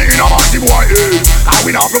in a massive boy, Now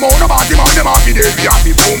we not promote a party man, them happy day. We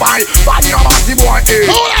happy boom by in a massive boy,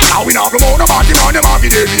 Now we not promote a party man, them happy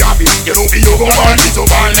day. We happy. You know, you go burn this up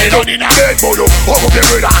and lay down in a bed for you. Hold up your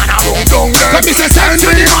brother and a round down there. Let me say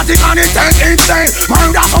something. Matic and insane.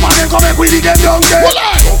 Man, that's some of them come and we leave them down there.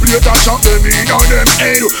 Go play that shot them in on them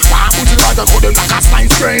head. One put it right and cut them like a spine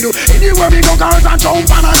strain. Anywhere we go, girls and jump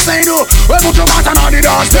and I say no. We put your button on the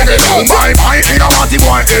dance, take it boom by in a party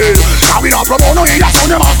boy, Now we not promote no hate, that's on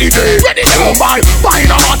them off the day. Boom by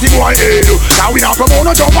in a party boy, Now we not promote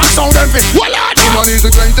no jump and sound them fit. Man is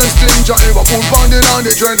the greatest thing to ever put on the land.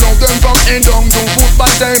 They dread of them from end down to foot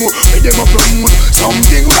by time. Make them a promote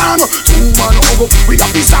something wrong. Two man over with a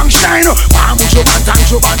piece of shine. One put your band and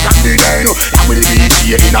the day. That will be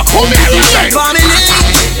here in a community. Family.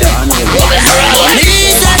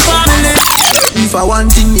 If I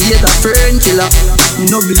want thing, me hate a friend killer.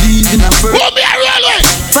 Me no believe in a friend.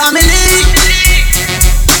 Family.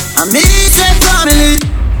 I me say family.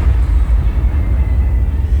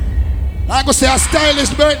 I go say a stylish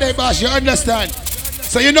birthday bash, you understand?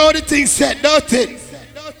 So you know the thing set, don't it?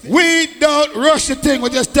 We don't rush the thing, we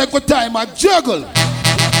just take our time and juggle.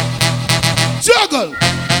 Juggle.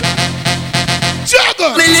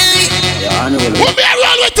 Yeah, I know. What me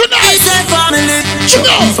around with tonight? Family.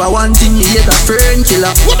 If I want thing, me hate a friend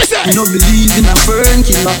killer. What me say? Me no believe in a friend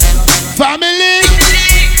killer. Family.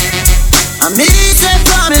 I me say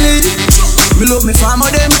family. Me love me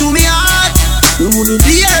family, them to me heart. Me wouldn't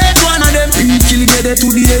be hate one of them. Kill get it to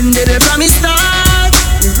the end, get it from me start.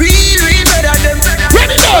 Real better them.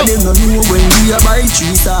 Ready now. Them no know when we a buy 3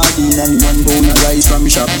 sardines and 1 pound of rice from me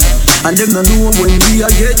shop. And them no know when we a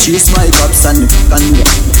get chase my cops and yeah.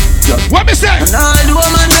 What me say? And all the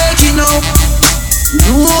woman make it now. You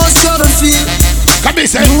know how to feel. Come me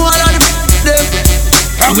say. You know all of them.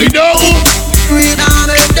 How we know? We not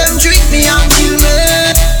make them trick me and kill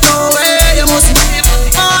me. No way, you must be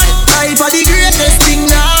on. I for the greatest thing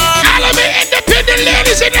now. All of me independent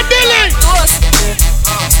ladies in the building.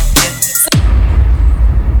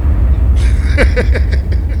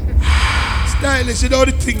 Stylish, you know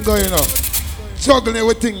the thing going on. Juggling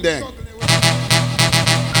everything there.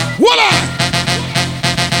 Voila!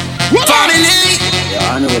 Voila! Family!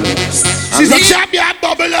 Yeah, I know this. She's a champion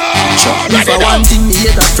bubbler. If I want thing, me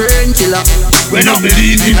hate a friend killer. We don't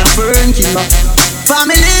believe in a friend killer.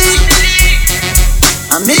 Family!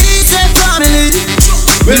 I me say family.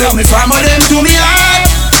 We love me family, them to me heart.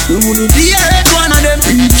 We wouldn't be hate one of them.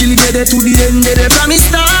 Kill get it to the end, get it from me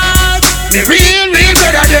start. Me real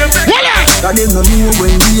better them. Voila! And them no know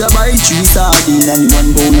when we a buy 3 sardines and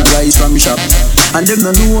 1 pound of rice from me shop. And them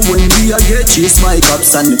no know when we a get chase my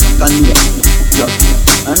cops and yeah.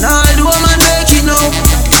 And all the woman make it now.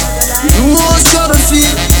 You know how to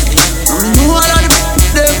feel. And me know all of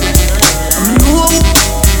them. And me know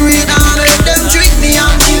we not let them trick me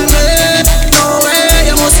and kill me. No way,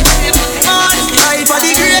 you must be on. I for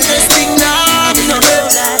the greatest thing now. Me no bet,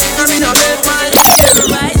 me no bet my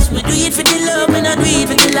rights. Me do it for the love, me not do it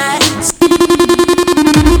for the lights.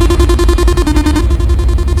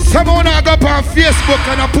 Someone I go up on Facebook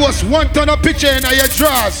and I post 1 ton of picture in your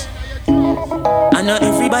drawers. I know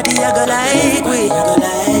everybody I go like we,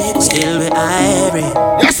 still we ivory.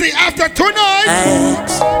 You see, after tonight,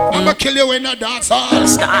 I'ma kill you in a dance hall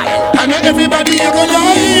style. I know everybody I go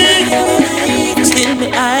like, still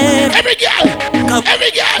we ivory. Every girl,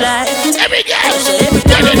 every girl, every girl.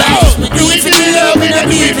 Let it out. Do it for the love, me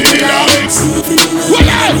not do it for the lights. Do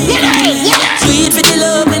it for the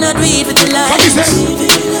love, me not do it for the lights.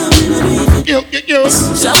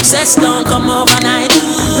 Success don't come overnight.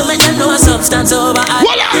 No make them know a substance over I. Do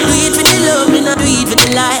it for the love, me not do it for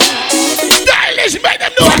the light. Stylish, make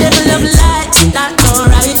them know. For them love lights, that's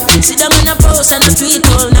alright. See them post and a tweet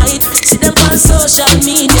all night. See them on social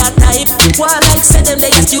media type. While like say them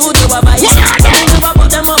they a studio a vibe. Me never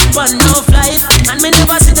put them up on no flight, and me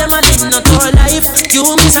never see them a live no tour life. You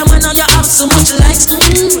miss a man on your have so much likes.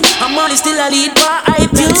 I'm only still a lead for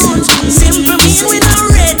iTunes. Simple me we not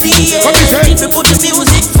ready yet. If you put the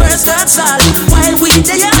music first, that's all. While we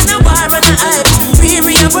there on a bar and a hype. Free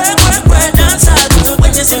and work, dance all.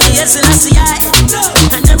 When you see me, yes and I see I.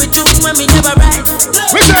 And every tune when me never write.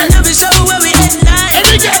 And every show where we headline.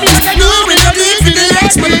 Every girl me like I know we not do it for the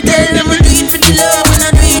likes, but I tell them we do it for the love, we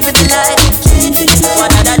not do it for the light. What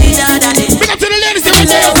da da di da da di. Big up to the ladies, they will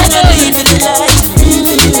do it for the light.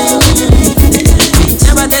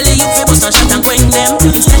 Never tell you if you bust a shot and queen them.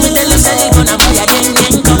 Instead me tell you sell it on a boy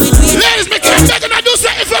again. Come with me. Ladies, make it better gonna do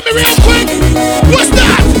something for me real quick. What's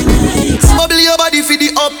that? Bubble your body for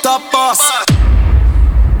the up top boss.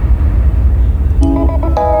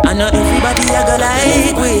 I know everybody a go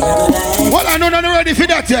like we. Well, I know not ready for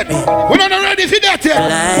that yet. We're not ready for that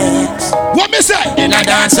yet. Likes. What me say? In a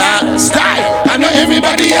dancer style. I know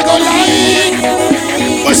everybody a go like,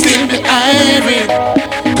 but still be irie.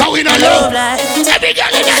 Cause we not love. Every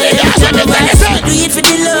girl in the dance, let me tell you something. Do it for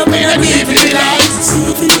the love, we not do it for the likes. Do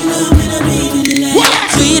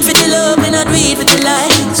it for the love, we not do it for the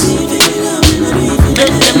likes.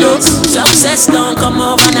 Make them look. Success don't come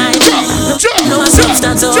overnight. No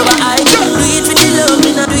substance over hype. Do it for the love,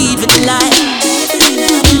 we not do it for the likes.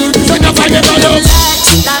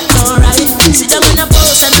 That's alright. See them in a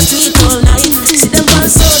post and a tweet all night. See them on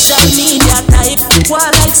social media type.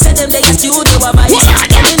 While like say them they a studio a vibe.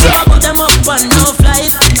 Me never put them up on no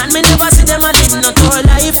flight, and me never see them a live no tour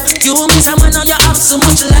life. You miss a man on your have so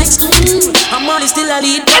much likes. I'm only still a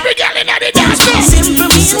lead. Every girl in the dance. Simple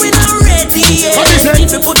me we not ready yet.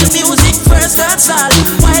 If you put the music first, that's all.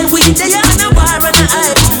 While we there on a bar and a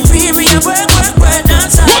hype. Free and work,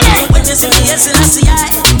 dance all. When you see me, yes and I see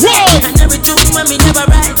I. And every tune when me never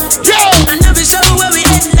write. And every show where we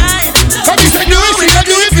headline. Come you say do it, we don't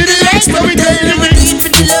do it for the likes, but we tell you we do it for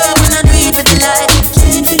the love, we not do it for the light.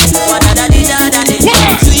 What da da di da da di.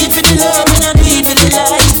 Do it for the love, we not do it for the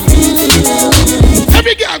light.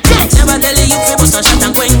 Every girl come. Never tell you if you bust a shot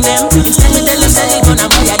and queen them. Instead me tell you sell it on a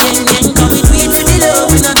boy again. Come we do it for the love,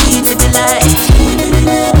 we not do it for the light.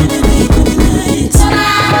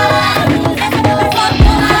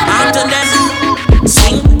 After them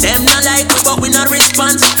sing, them not like we but we not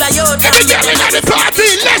respond. Fly out. Every girl in the party,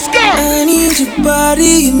 let's go. I need your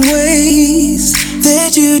body in ways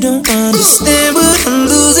that you don't understand, but I'm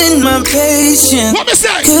losing my patience. What me say?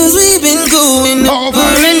 Cause we've been going over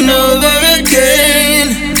and over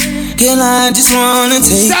again. Girl, I just wanna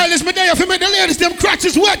take Silas, me there for me, the ladies, them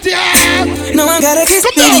crotches wet, yeah. No, I gotta kiss,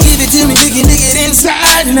 baby, give it to me, we can dig it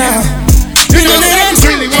inside now. You know that I'm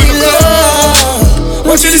really wanna love.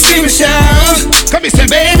 Want you to scream and shout. Come and say,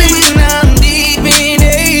 baby, we're now deep in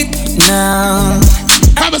it now.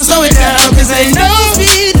 I'ma slow it down, cause ain't no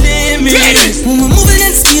speed limit. When we're moving at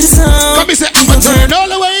the speed of sound. Come and say, I'ma turn all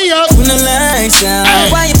the way up when the lights out.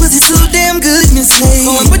 Why your pussy so damn good, let me say.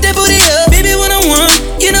 Go and put that booty up, baby, when I want.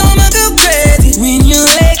 You know I'ma go crazy when you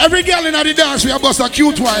like. Every girl in the dance, we are bust a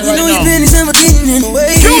cute wine right now. You know your pennies never getting in the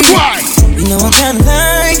way. Cute wine. You know I'm kinda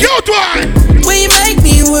like cute wine. When you make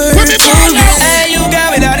me work. When me ball out. Hey, you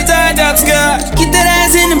got me out of tight top skirt. Get that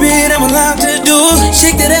ass in the bed, I'm allowed to do.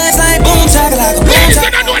 Shake that ass like boom, talk like a boom. Ladies,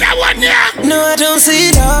 I don't know that one, yeah. No, I don't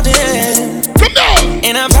see it all day. Come down.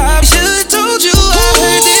 And I probably should've told you I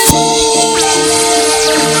heard this.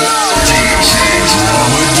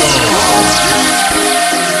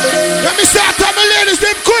 Let me start telling my ladies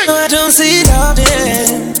them quick. No, I don't see it all day.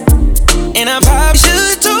 And I probably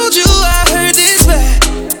should've told you I heard this back.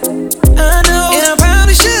 I know. And I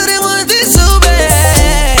probably shouldn't want this so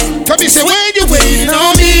bad. Come here, say when you waiting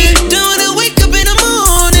on me. Don't wanna wake up in the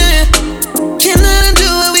morning. Can't let them do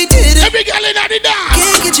what we did. Every girl in the dance.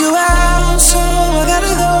 Can't get you out, so I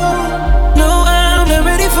gotta go. No, I'm not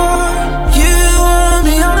ready for you. Want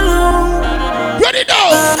me all alone. Ready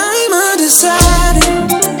now. I'm undecided,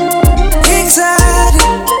 excited,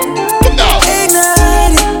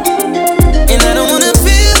 ignited, and I don't wanna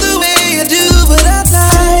feel the way I do, but I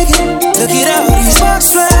like it. Look at all these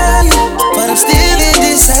sparks flying, but I'm still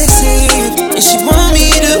indecisive. And she want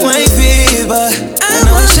me to wipe it, but I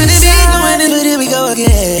know I shouldn't be doing it, but here we go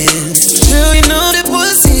again. Girl, you know that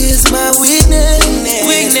pussy is my weakness.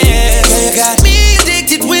 Girl, you got me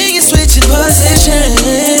addicted when you're switching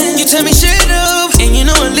positions. You tell me shut up, and you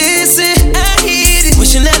know I listen. I hit it,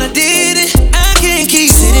 wishing that I did it. I can't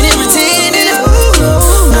keep sitting and pretending.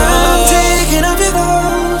 I'm taking off your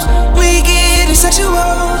clothes. We getting sexual.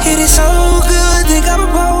 It is so good, think I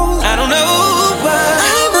propose. I don't know why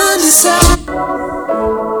I'm undecided.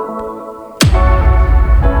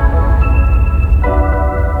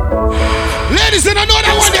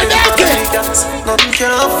 Nothing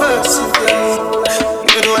can first you, girl.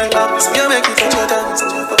 You know I love me, you make it touch your dance.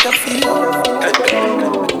 Fuck your feel.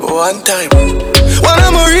 One time. When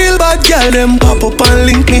I'm a real bad girl, them pop up and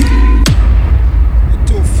link me.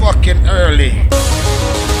 Too fucking early.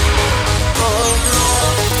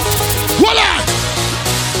 Voila!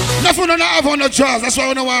 Nothing on the have on the jaws. That's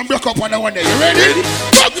why I don't want to break up on the one day. You ready?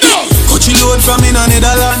 Fuck no! Cut you load from in a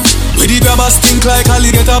Netherland. Where the grabbers stink like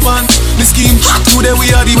alligator pan. The scheme hot today,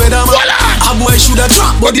 we are the weatherman. Voila! A boy shoulda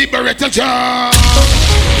drop, but the Beretta jar.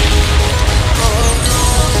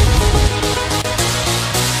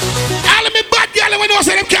 All of me bad girl when you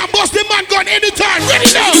say them can't bust the man gun anytime.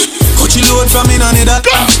 Ready now? Cut you load from in a Netherland.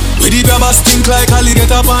 Where the grabbers stink like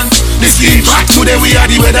alligator pan. The scheme hot today, we are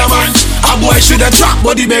the weatherman. A boy shoulda drop,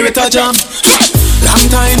 but the Beretta jam. Long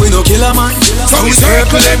time we no kill a man. So we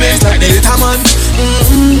circle them like the little man.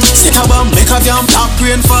 Set a bomb, make a jam, top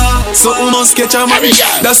rain fall. So we must catch a man.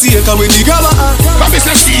 That's the echo when the grabber.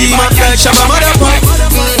 Steam up like Shabba motherfucker.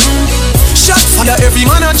 Shot fire, every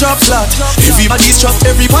man a drop flat. Everybody's trapped,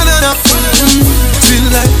 every man a knock. Feel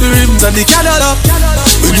like the rims and the Cadillac.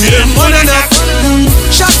 When the M1 a knock.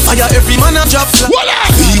 Shot fire, every man a drop flat.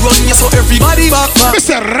 We run you so everybody back.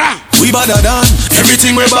 Mr. Ra. We badder than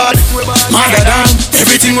everything we bad. Madder than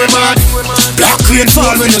everything we mad. Black rain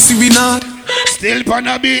fall when you see we not. Still pan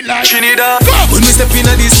a beat like Trinidad. When we step in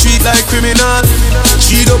the street like criminal.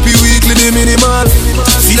 Cheat up you weekly the minimal.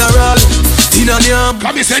 Funeral, dinner yam.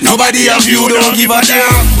 Nobody have you, don't give a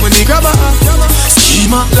damn. When they grab a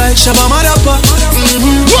scheme up like Shabba motherfucker.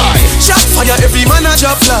 Why? Shot fire, every man a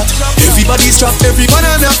drop flat. Everybody's trapped, every man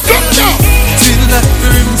a knock. Feel like the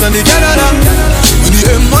rims and the Cadillac. When the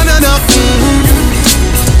M1 a knock.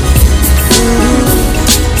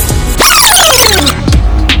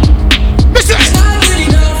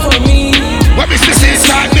 What is this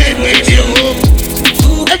inside me with you?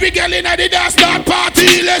 Every girl in the dance start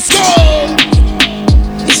party, let's go.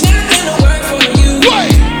 It's not gonna work for you. Why?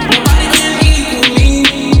 Nobody can equal me.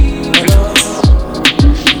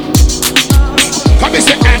 Come and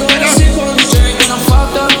say I'm gonna sip on the drink and I'm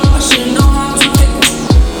fucked up. I should know how to take it.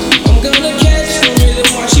 I'm gonna catch the rhythm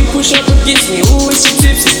while she push up against me. Ooh, is she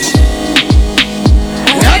tipsy? I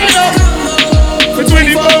have it up for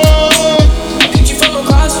 24.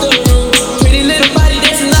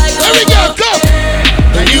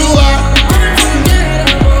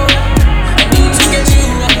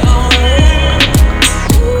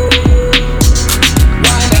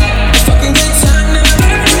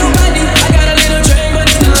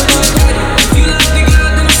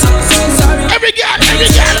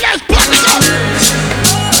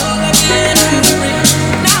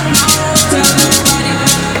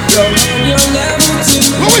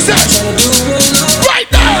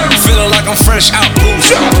 I'm fresh out booze.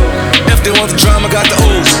 If they want the drama, got the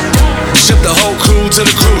ooze. Ship the whole crew to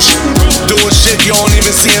the cruise. Doing shit you don't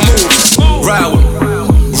even see him move.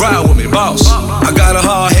 Ride with me, boss. I got a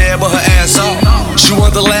hard head, but her ass off. She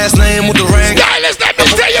want the last name with the ring. Let's let me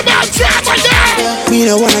tell you about drama now. Me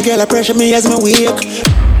don't wanna girl pressure me as my weak.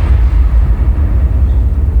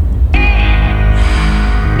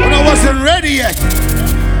 When I wasn't ready yet.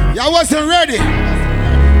 Y'all wasn't ready.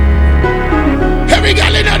 Every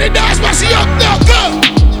girl in the dance, but she up now, go.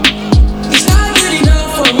 It's not good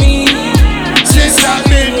enough for me since I've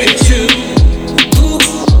been with you.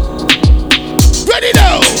 Ready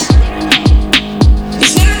now.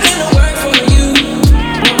 It's not gonna work for you.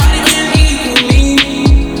 Nobody can equal me.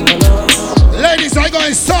 Ladies, I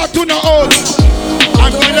gonna start to know old.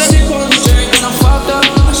 I'm gonna sip on the drink and I'm fucked up.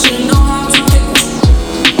 I should know how to take it.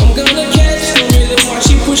 I'm gonna catch the rhythm while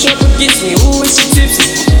she push up against me. Ooh, is she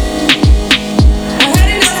tipsy?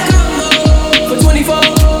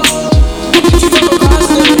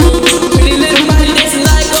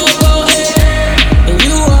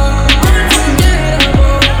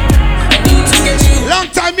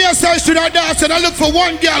 To that dance and I look for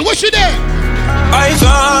one girl. What's she there? I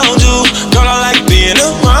found you, girl. I like being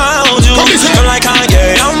around you. Feel like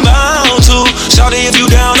Kanye, I'm bound to. Shawty, if you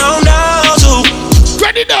down, I'm down to.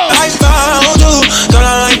 Ready now. I found you, girl.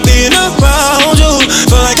 I like being around you.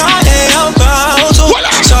 Feel like Kanye, I'm bound to.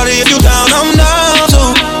 Shawty, if you down, I'm down to.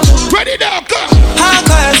 Ready now, go. High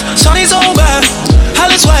class, Shawty so bad.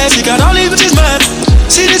 Hella swag, she got all these bitches mad.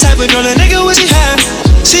 See the type of girl a nigga wish he had.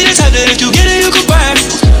 See the type that if you get it, you can back.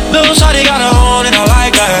 Little shawty got her on and I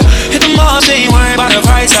like that. Hit the mall, she ain't worried about the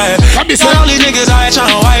price tag. Got all these niggas out here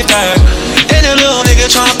tryna wipe that. And the little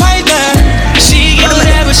nigga tryna fight that. She get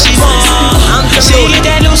whatever she want. She get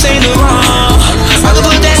that loose, ain't no wrong. I can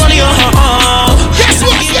put that money on her arm. Guess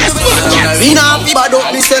what? Me not be bad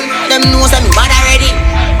up myself. Them know me bad already.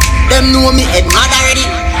 Them know me head mad already.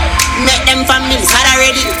 make them families had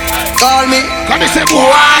already. Call me. Come and say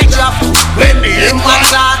boy drop. When the impact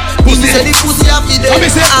start. Pussy say the pussy of the day.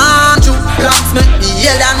 Andrew blocks make the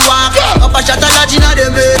hell and walk. Up a shot of lodge in the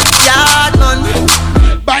bed. Yard man.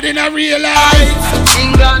 Bad in a real life.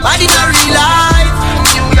 England. Bad in a real life.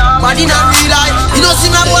 Bad in a real life. You know see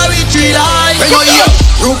my boy with 3 life. When you hear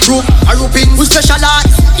roop, a rooping. We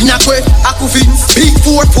specialize in a way, a coffins. Big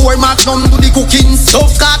 4-4 magnum to the cookings.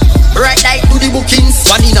 Tough cat, right like to the bookings.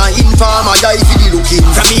 One in a informer, die for the lookings.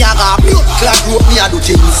 From me a rap, class rope me a do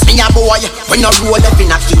things. Me a boy, when you roll up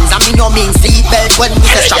in a kings. And me no mean seatbelt when we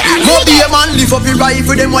say shopping. No be a man, lift up the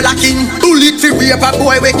rifle, them all a king. Bullet for rape a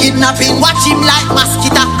boy we kidnapping. Watch him like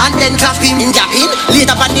mosquito and then clap him. In Japan,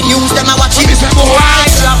 later on the news, them a watch him. Boy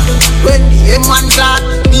drop, when the M1 clock.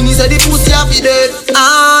 Me say the pussy of the dead.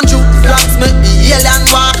 Andrew blocks make the hell and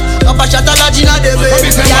walk. Up a shot of lodge in the bed.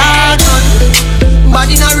 Yeah, bad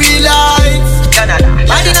in a real life. Canada.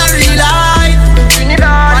 Bad in a real life.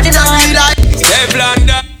 Bad in a real life.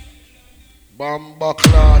 Step Bomba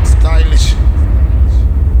cloth, stylish.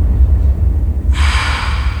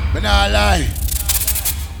 Me nah lie.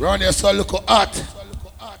 Round here so look hot.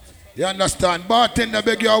 You understand? Bartender,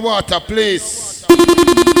 beg your water, please.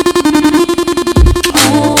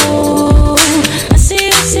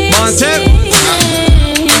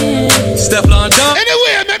 Step London.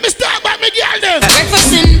 Anyway, let me start by me girl then.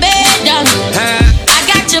 Breakfast in bed, I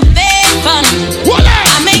got your bed fun.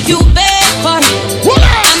 I make you bed fun.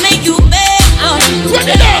 I make you bed fun.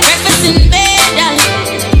 Breakfast in bed,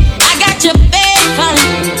 I got your bed fun.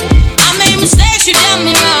 I made mistakes, you done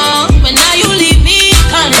me wrong, but now you leave me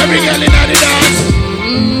fun. Every girl in the dance.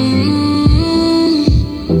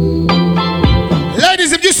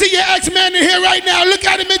 Ladies, if you see your ex-man in here right now, look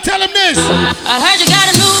at him and tell him this. I heard you got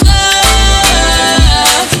a new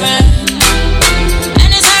girlfriend,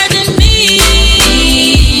 and it's hurting me.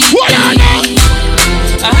 What on now?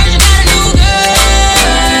 I heard you got a new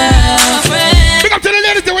girlfriend. Big up to the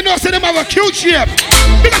ladies that we know say them have a cute shape.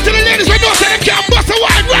 Big up to the ladies we know say them can't bust a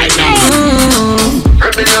wine right now.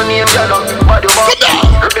 Reveal your name, girl, what you want?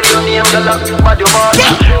 Reveal your name, girl, what you want?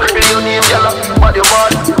 Reveal your name, girl, what you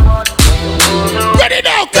want? Ready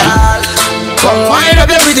now, girl. Come wind up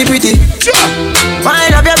your pretty.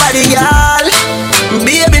 Wind up your body, girl.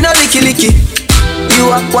 Baby, no licky.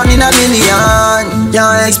 You are one in a million.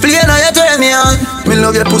 Can't explain how you turn me on. Me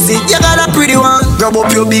love your pussy, you got a pretty one. Grab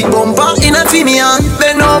up your big bumper in a female.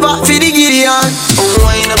 Bend over for the Gideon.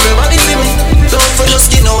 Wind up your body for me. Don't for your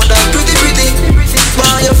skin out that pretty.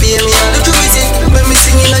 Why you feel me a little bitty? When me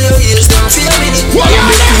singing on your ears, them feel me. You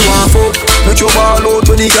make me warm up. Make your ball out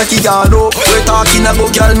when the cocky gone up. We talking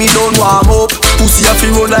about girl, me don't warm up. Pussy a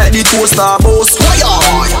feel like the toaster boss.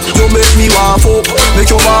 You make me warm up. Make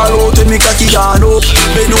your ball out when me cocky gone up.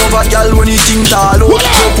 Bend over girl when you think tall up.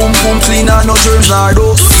 Your pum clean and no germs nor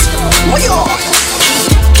dust. Me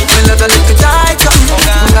love a little tight,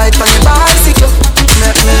 ride on your bicycle.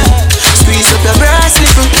 Make me squeeze up your breast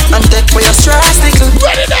little and take for your stress little.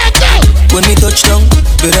 Ready now, go! When me touch down,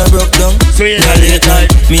 bed I broke down. Sweet late night,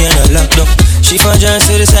 me and her locked up. She found just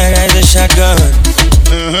to the side, ride the shotgun.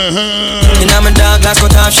 And I'm a dog, glass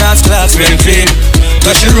cut off shots, glass been clean.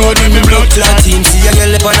 Touch the road with me blood clot team. See a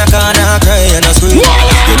girl up on a corner, cry and I scream. You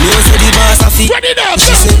know say the boss a feet.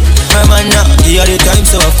 She say, her man now, give her the time.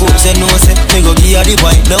 So of course they know say, me go give her the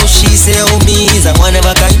wine. Now she say, oh me is a one of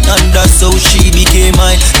a kind. And that's how she became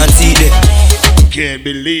mine. And see that. Can't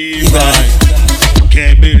believe I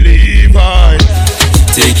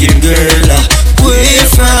taking girl away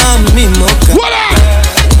from me, mocha.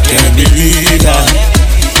 Can't believe I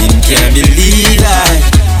can't believe I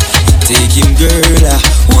taking girl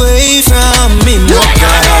away from me,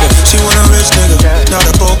 mocha. She want a rich nigga, not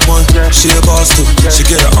a broke one. She a boss too, she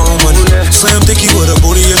get her own money. Slim thicky with a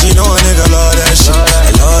booty, yeah, she know a nigga love that shit.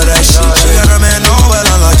 I love that shit. She got a man, know well,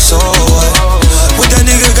 I'm like, so what that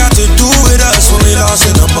nigga got to do with us when we lost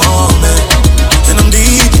in the moment? And I'm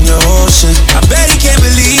deep in your ocean. I bet he can't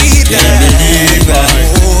believe that. Can't believe I,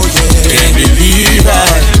 oh yeah. Can't believe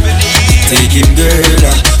I taking girl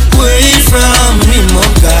away from me, my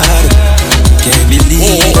God. Can't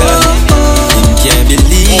believe I, can't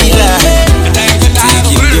believe I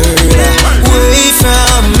taking girl away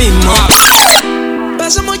from me, my God.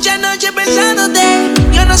 Paso muchas noches pensándote.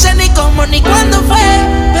 Yo no sé ni cómo ni cuándo fue,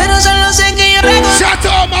 pero solo sé que yo recuerdo. Shout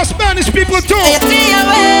out all my Spanish people too.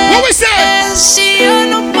 What we say? Si yo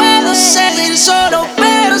no puedo seguir solo,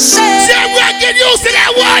 pero sé. Si I'm gonna get used to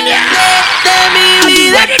that one, yeah. De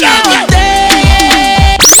mi vida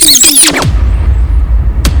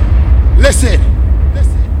Listen,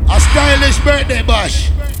 a stylish birthday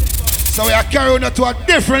bash. So we are carrying it to a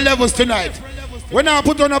different levels tonight. We're now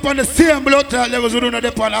put on up on the same blood clot levels we do not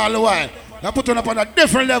depend all the while. Now put on up on the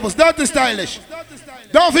different levels. Dirty Stylish.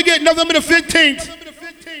 Don't forget November the 15th.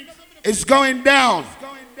 It's going down.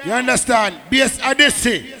 You understand? BS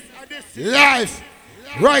Odyssey. Live.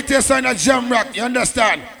 Right here on the Jam Rock. You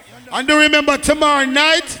understand? And do remember tomorrow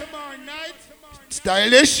night.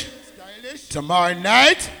 Stylish. Tomorrow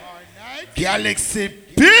night. Galaxy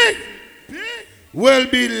P will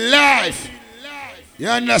be live. You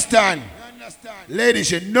understand?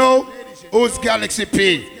 Ladies, you know who's Galaxy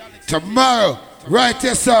P. Tomorrow, right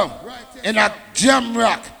here, some in a Jam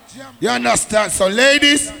Rock. You understand? So,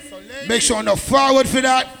 ladies, make sure you're forward for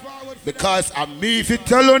that. Because I'm me if you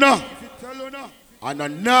tell you now. On a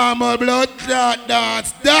normal blood clot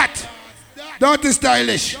dance, that. Don't be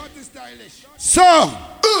stylish. So,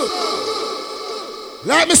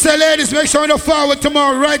 let me say, ladies, make sure you're forward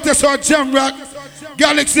tomorrow, right here, so Jam Rock.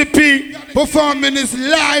 Galaxy P performing is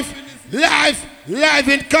live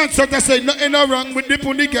in concert. I say nothing wrong with the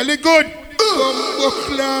Pundi Gally good.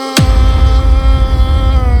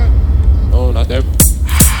 Oh, not them.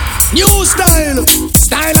 New style,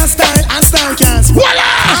 style and style can't. Voila!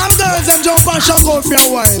 All girls and jump and shout out for a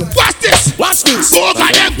while. Watch this. Oh,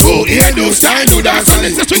 God, them good. Here, new style, new dance,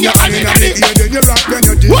 and let's swing your hand in the air. Then you rock, then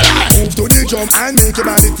you dip. Move to the drum and make your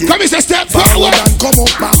body tick. Come here, step forward and come up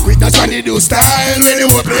back with that. That's the new style when the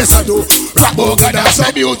whole place I do. Rock bogle dance,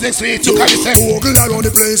 some music sweet. You can say bogle around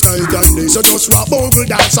the place night and day. So just rock bogle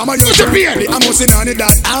dance. Some of you say I'm missing on it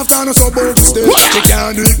that after no so bogle stay. She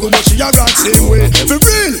can't do it good, but she a got same way. For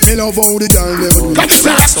real, me love how the girl never do.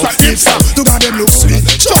 Rasta, hipster, to God them look sweet.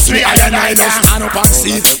 Trust me, I just stand up and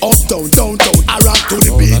see. Uptown, downtown, I rock to the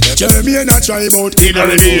beat. Jeremy and I try out in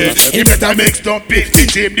a day. He better make stuff big,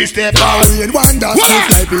 teach him this step out. And one dance, move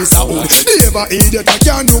like piece of wood. Never idiot, I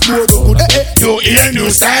can't do bogle good. You hear new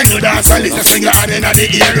style, you dance a little finger and in the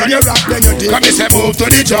ear. And you rock, then you dip. Come and say move to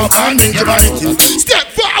the jump and make your body tick. Step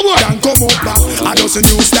forward and come up back. I just a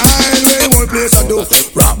new style, where one place I do.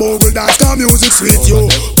 Rock bogle dance, come music sweet, yo.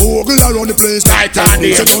 Bogle around the place night and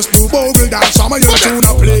day. So just do bogle dance, some of your tune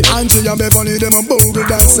a play. Angie and Beverly, them a bogle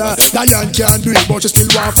dancer. Diane can't do it, but she still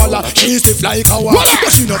want follow. She stiff like a wall,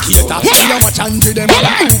 but she no cater. She a watch Angie, them a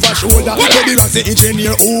move her shoulder. Baby was the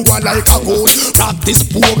engineer over like a goat. Practice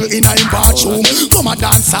bogle in a bathroom. Come a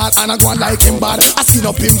dance hall and a go like him bad. I seen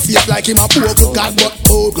up him face like him a bogle god, but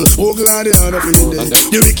bogle and the hand of him day.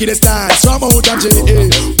 The wickedest dance from out of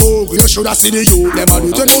J.A. Bogle, you should have seen the youth. Them a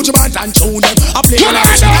do it, you know you man and tune them. I play a lot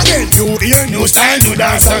again. You hear new style, you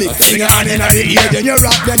dance a lick. Finger hand in the ear, then you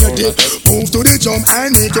rock, then you dip. Move to the jump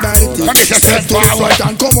and make your body tick. Step to the front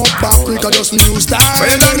and come up back quick. Just new style. Well,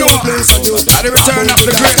 you know place I do. At the return of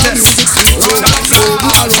the greatness.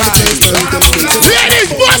 Ladies,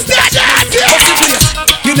 bust that dance.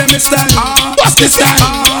 Give them a style. Bust the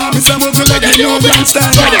style. Mr. Muggle like the new brand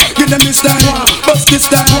style. Give them a style. Bust the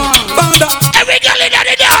style. Found out. Every girl in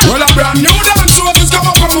the dance. Well, a brand new dance show is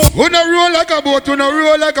coming from home. We no roll like a boat. We no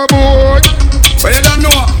roll like a boat. Well, you don't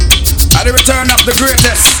know. At the return of the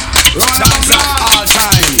greatest. Round of applause all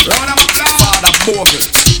time. Round of applause. Father Bogle.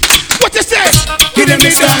 What you say? Give them a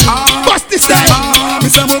style. Bust the style.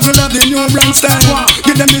 Mr. Muggle like the new brand style.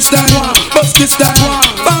 Give them a style. Bust the style.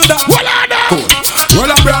 Found out. Well,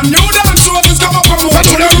 a brand new dance show is coming from home.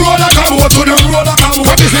 To the roll like a boat. To the roll like a boat.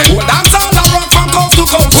 Well, dance all the rock from coast to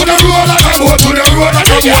coast. To the roll like a boat. To the roll like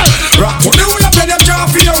a boat. Rock to the way up then you jump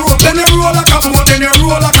for your rope. Then you roll like a boat. Then you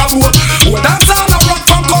roll like a boat. Well, dance all the rock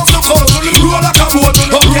from coast to coast. Roll like a boat.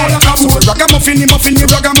 Roll like a boat. Ragamuffin,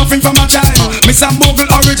 ragamuffin from a child. Miss and Bogle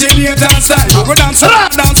originator style. We dance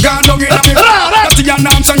gone down in a big dirty and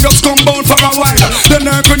dance and just come bound for a while. The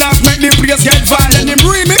nerve could not make the place get violent. Him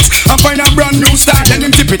remix and find a brand new style. Then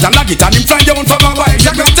him tip it and lag it and him fly down for a while.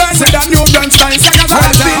 You got time with that new dance style.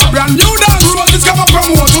 A brand new dance road is coming from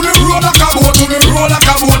road to the road like a boat. To the road like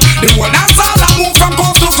a boat. The one dance all that move from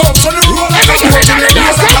coast to coast. To the road like a boat. To the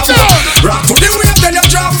road like a boat. Rock to the wave then you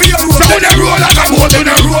drop for your road. To the road like a boat. To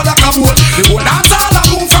the road like a boat. The one dance all that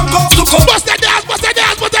move from coast to coast. Bust the dance, bust the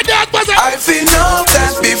dance, bust the dance, bust the dance. I've seen no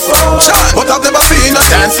dance before, but I've never seen a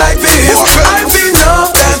dance like this. I've seen no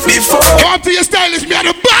dance before. Come to your stylist, me and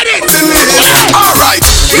the body. Alright,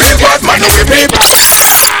 real bad man, we people.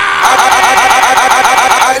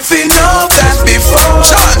 I've seen no dance before,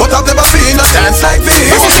 but I've never seen a dance like this.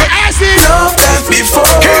 I see no dance before.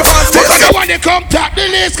 But I want to come top the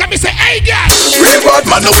list. Come and say, hey, guys. Real bad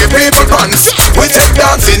man, we people pants. We take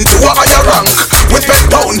dancing to a higher rank. We spend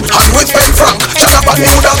pound and we spend franc. Shut up and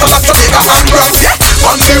new dance and to make a hand crank.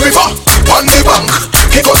 On the river, on the bank.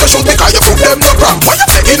 He got to shoot because you put them no cramp.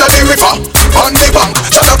 In the river, on the bank.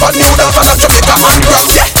 Shut up and new dance and to make a hand crank.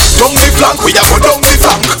 Down the flank, we a go down the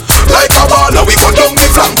flank. Like a wall, we go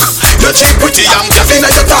your cheek, pretty young, just in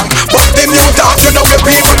your tongue. But the new talk, you know we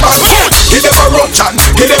people man. Give them a run, Chan,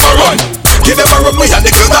 give them a run. Give them a run, we and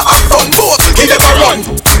the girls that have fun. Both, give them a run,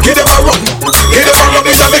 give them a run. Give them a run,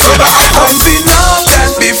 we and the girls that have fun. I've been off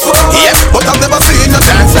that before, yeah, but I've never seen a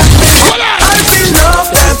dance like this. I've been off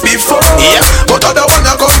that before, yeah, but other one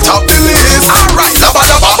I come top the list. Alright, dabba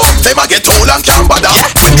dabba, them a get old and can't bother.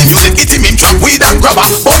 When the music hit him trap weed and grabber.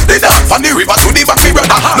 But they dance from the river to the back, me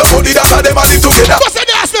brother. Nobody that them a live together. What's the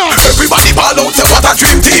dance now? Everybody ball out, say what a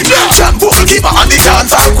dream team. Jan goalkeeper and the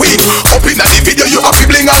dancer queen. Up in the video you have to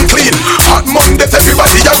bling and clean. Hot Mondays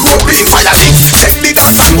everybody a grouping. Fire links, take the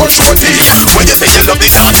dance and go show team. When you say you love the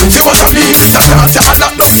dance, you must have been. The dance you are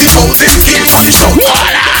not done the housing team. So the show.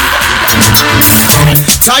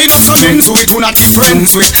 Tied up some men who we could not be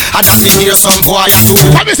friends with. And that me hear some boys too.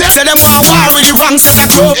 Say them want war with the wrong set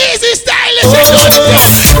of club. Easy style,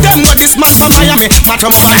 them know this man from Miami, not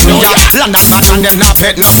from New York. Land of fat and them not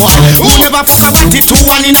pet no boy. Who never fuck a 52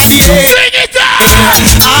 in a day. Bring it up!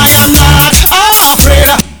 I am not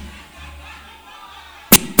afraid.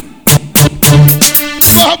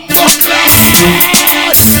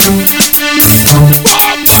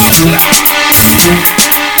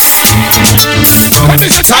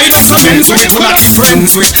 Tied up some men who we could not be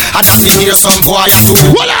friends with. And that me hear some boys too.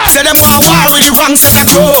 Say them want war with the wrong set of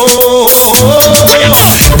clothes.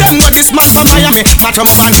 Them know this man from Miami, not from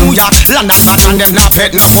New York. Land of fat and them not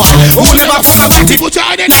pet no boy. Who never fuck a 52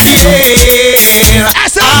 in a day. I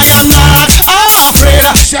am not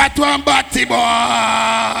afraid. Shot one batty boy.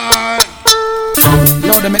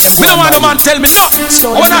 No, they make them. Me don't want no man tell me no.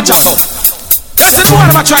 I want not jack up. Listen, no one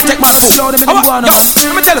of them try to take my room. Let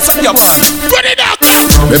me tell you something, yo. Put it out.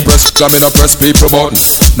 Me press, come in a press people button.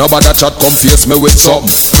 Nobody chat come face me with something.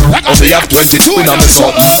 Only have 22 in a me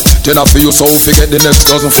something. Then I feel so forget the next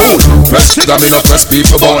dozen fool. Press, come in a press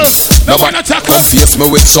people button. Nobody chat come face me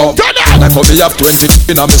with something. Like only have 20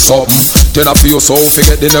 in a me something. Then I feel so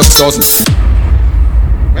forget the next dozen.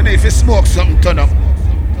 When if you smoke something, turn up.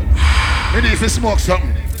 When if you smoke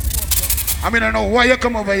something. I mean, I don't know why you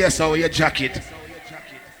come over here so with your jacket.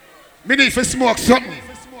 Me if you smoke something.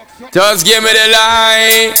 Just give me the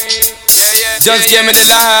light. Just give me the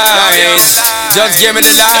light. Just give me the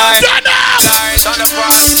light.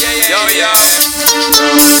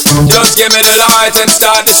 Just give me the light and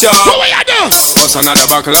start the show. What you do? Bust another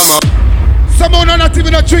buckle of more. Someone not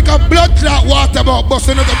even a drink of blood clot water about bust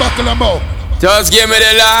another buckle of more. Just give me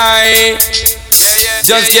the light.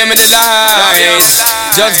 Just give me the light.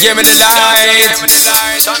 Just give me the light.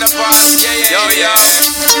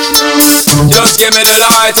 Just give me the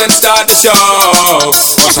light and start the show.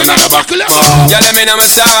 What's another buckle of more? Yeah, let me know my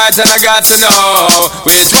sides and I got to know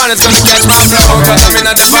which one is gonna catch my flow. Cause I'm in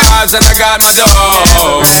the vibes and I got my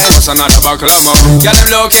dough. What's another buckle of more? Yeah, them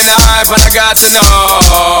looking hype and I got to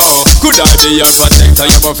know. Could I be your protector?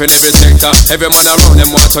 You're buffing every sector. Every man around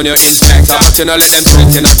them wants on your inspector. But you know let them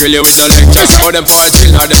threaten and fill you with no lecture. Or them for a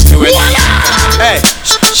chill or them do it. Hey,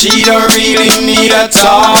 she don't really need a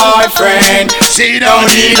toy friend. She don't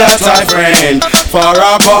need a toy friend for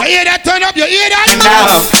a boy. You hear that? Turn up, you hear that?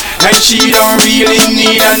 Now, and she don't really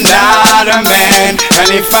need another man. And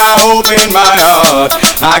if I open my heart,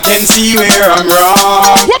 I can see where I'm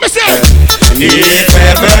wrong. What me say? If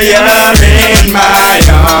ever you're in my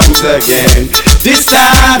arms again, this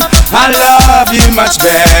time I love you much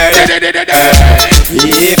better.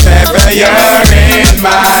 If ever you're in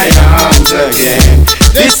my arms again,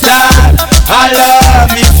 this time I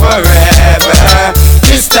love you forever.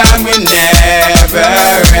 This time we never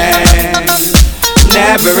end.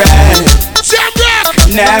 Never end.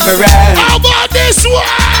 Never end. How about this one?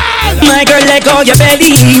 My girl, let go your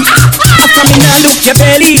belly. Come in and look your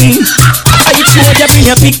belly. I show you bring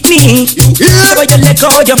your picnic. But you let go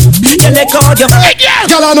your,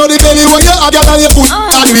 Girl, I know the belly when you have your belly foot.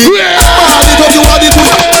 And we all it up, you want it to.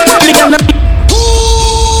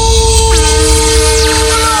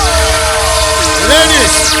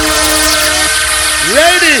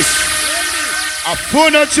 Ladies, a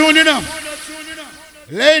phone tuning up.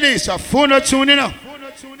 Ladies, a phone tuning up.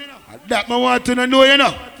 That I want to know, you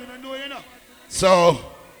know. So,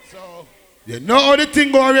 you know how the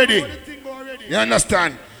thing go already. You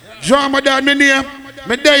understand? Drama that me name,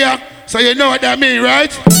 me there, so you know what that mean,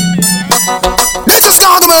 right? This is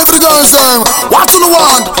Gargamel for the girls, what do you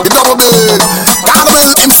want? The double bill.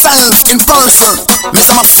 Gargamel himself in person.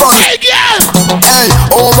 Listen my son. Hey, girl. Hey,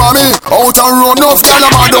 over me. Out and run off, girl,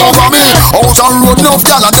 I'm mad over me. Out and run off,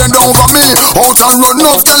 girl, and then over me. Out and run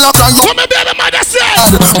off, girl, I cry. What my baby mother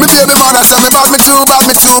said? Me baby mother said me bad, me too bad,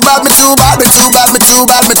 me too bad, me too bad, me too bad, me too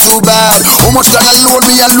bad, me too bad. How much can alone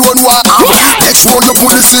me alone want? Next one you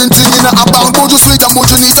put the same thing in a bank. But you sweet, but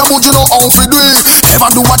you need, but you know how to do it. Never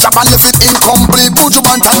do a job and left it incomplete. Put you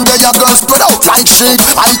one time there, your girl spread out like shit.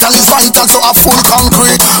 Vital is vital, so I full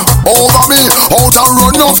concrete. Over me, out and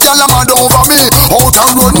run off, girl, I'm mad over me. Out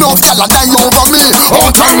and run off, girl, I die over me.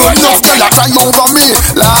 Out and run off, girl, I cry over me.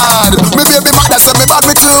 Lad, me baby mother said me bad,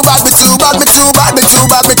 me too bad, me too bad, me too bad, me too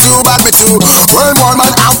bad, me too bad, me too. When one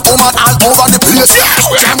man have woman all over the place.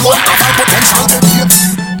 When I'm going to have potential to be.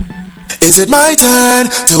 Is it my turn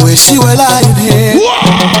to wish you were lying here?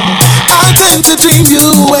 I tend to dream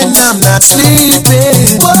you when I'm not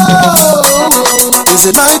sleeping. Whoa. Is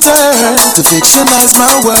it my turn to fictionize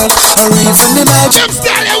my world or even imagine?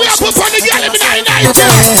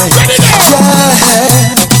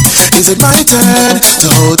 Is it my turn to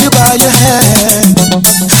hold you by your hand?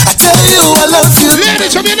 I tell you I love you.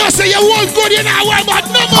 Ladies, you know say you won't go in our world, but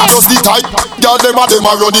no more. I just the type, girl them a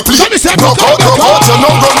run the place. Rock out, you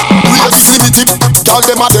know run. Race limited, girl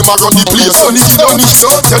them a run the place. Sunny,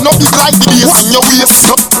 you know big like the bass in your waist.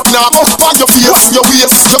 Now up on your face, your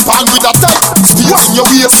waist, your pan with a tight space in your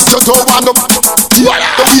waist. You don't want the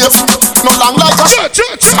waist, no long like a church.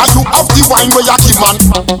 And you have the wine where you give man.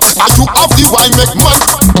 And you have the wine make man.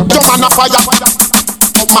 Your man a fire.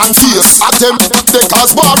 Man face at them, they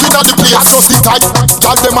cause war in the place. I just the type,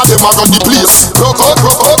 God them a run the place. Rock out,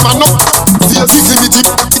 man up. Feel limited,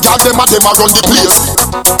 God them a run the place.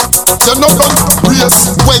 You know run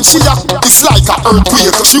race when she a, it's like a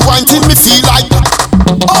earthquake. She whine till me feel like,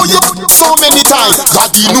 oh you so many times.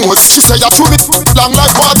 God he knows, she say you chew me long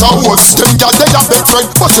like water hose. Them girl they a big friend,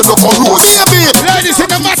 but you look on rose. Baby, ladies, it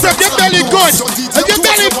no matter if your belly good, if your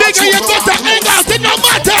belly big and you got the angles, it no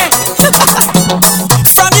matter.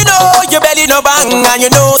 Some you know your belly no bang and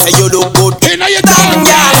you know say you look good. You know you done,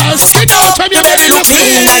 girl. You know your belly look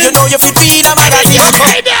clean and you know you fit feed a magazine.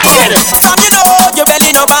 Some you know your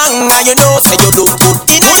belly no bang and you know say you look good.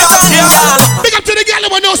 You know you done, girl. Big up to the girl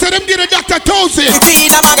who know say them get a Dr. Tozy.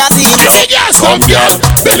 Feed a magazine. Some girl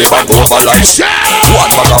belly bang over like shit.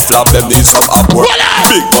 One bag of flap them need some upward.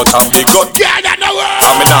 Big butt and big gut. Girl that know world.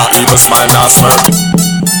 I mean not even smile, not smirk.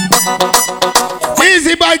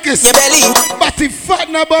 Easy bikers. Your belly. But if fat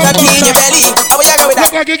no bum. Your belly. How you go with that?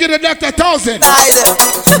 Look like you get a Dr. Tozy.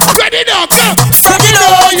 Ready now, go. Some you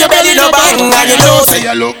know your belly no bang and you know say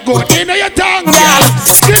you look good. You know your tongue, girl.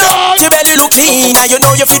 Skin out. Your belly look clean and you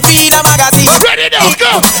know you fit feed a magazine. Ready now,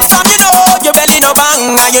 go. Some you know your belly no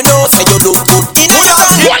bang and you know say you look good. You know you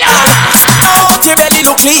done. Your belly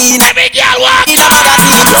look clean. Every girl walk in a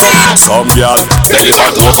magazine. Some girl belly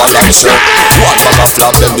bang over like shit. One bag of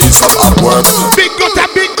flap them need some upward. Big gut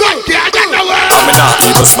and big gut, girl that know world. I mean not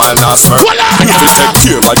even smile, not smirk. You fi take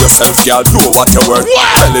care of yourself, girl. Know what you're worth.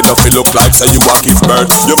 Well enough it look like say you a give birth.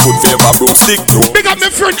 You could favor broomstick too. Big up my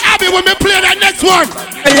friend Abby when me play that next one.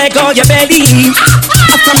 Let go your belly.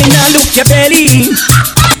 After me now look your belly.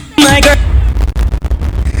 My girl.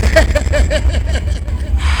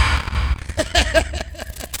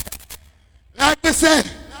 Like I said,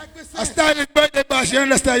 I started birthday bash. You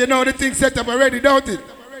understand? You know the thing set up already, don't it?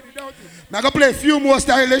 Now I'm gonna play a few more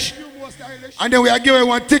stylish, and then we are giving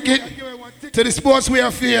one ticket to the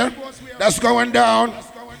Sportswear Fair that's going down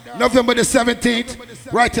November the 17th,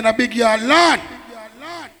 right in a big yard lawn.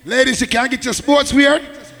 Ladies, you can get your sportswear.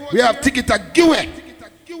 We have ticket to give it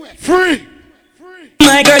free.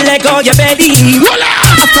 My girl, let go your belly.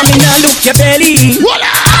 After me now look your belly.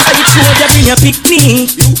 Are you sure you bring your picnic?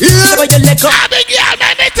 Why you let go? Big girl,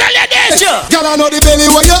 let me tell you this. Girl, I know the belly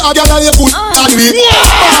where you are, girl, and you put on me.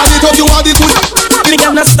 Body touch you want the good. Me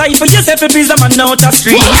gonna stifle yourself if it's a man out the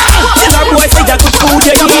street. Tell a boy say that good food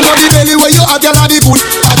you eat. Girl, I know the belly where you are, girl, and the good.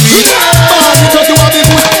 Body touch you want the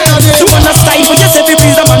good. You wanna stifle yourself if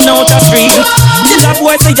it's a man out the street. Tell a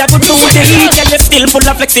boy say that good food you eat. Girl, you still full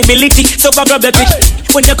of flexibility. So grab the bitch.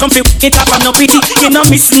 When you come to it up and no pity, you no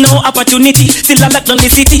miss no opportunity. Still I lock down the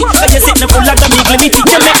city, so you sit in the full of the miglity.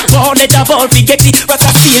 You make ball, let the ball forget it. Rock a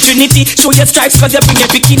stage unity, show your stripes cause you bring a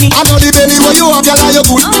bikini. I know the belly where you are, girl, and you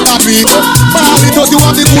good. That me, body touch you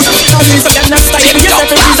want the good. So you're not style,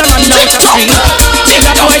 yourself is a man out the street. Tell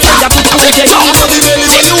a boy say that good food you eat. I know the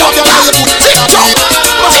belly where you are, girl, and you good. That me,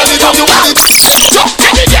 body touch you want the good.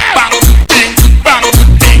 Bang, ding, bang,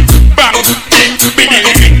 ding, bang, ding, bing,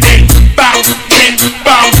 ding, ding, bang, ding,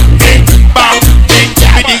 bang, ding, bang, ding,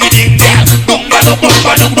 ding, ding, ding, boom, ba da boom,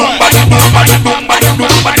 ba da boom, ba da boom, ba da boom, ba da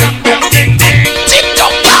boom, ba da boom, ding, ding. Tick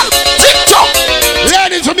tock, tick tock,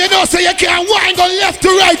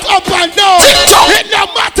 up and down. It no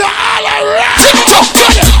matter all around.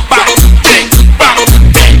 Bang, ding, bang,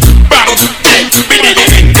 ding, bang, ding, biddy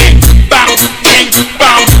ding ding, bang, ding,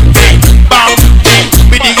 bang, ding, bang, ding,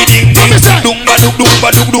 biddy ding ding, dum ba dum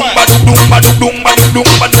ba dum ba dum ba dum ba dum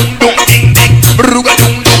ba dum ding ding, ruga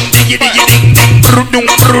dum dum diggy diggy ding ding, dum dum.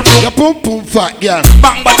 Your pum pum fat girl.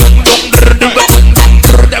 Bang ba dum dum dum ba dum dum,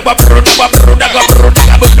 da ba dum dum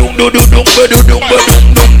dum dum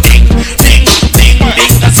ding ding ding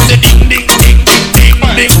ding, that's the ding ding ding ding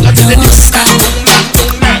ding, that's the ding.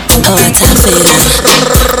 Oh, it's a feeling.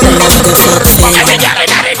 Love the fuck feeling.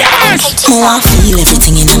 Oh, I feel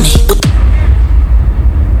everything in me.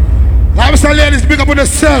 I'm saying, ladies, big up on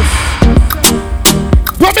yourself.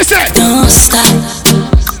 What me say? Don't stop.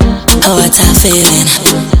 Oh, it's a feeling.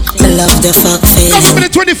 Love the fuck feeling. November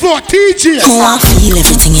the 24th, TG. Oh, I feel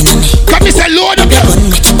everything in me. Come me say, Lord of your gun,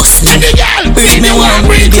 make it bust me. Any girl, breathe me one,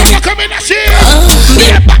 breathe baby. me. Come in a shit. Be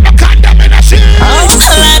a back of condom in a shit. Oh,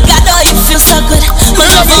 Lord God, oh, you feel so good. My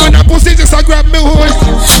love, when I pussy just a grab me hold.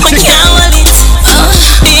 I can't hold it.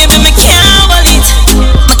 Baby, I can't hold it.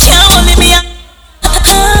 I can't hold it, me.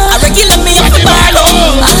 I regular me up the bar.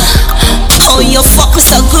 Oh, you fuck me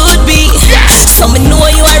so good, B. So me know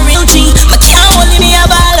you a real G. I can't hold me a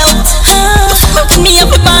ball out. Fuck me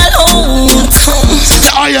up a ball out.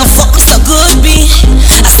 Oh, you fuck me so good, B.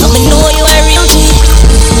 So me know you a real G.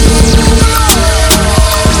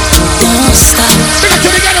 Don't stop. Big up to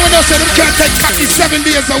the guy when they say them can't take cocky 7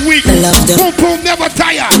 days a week. Boom boom never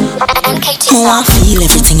tire. Oh, I feel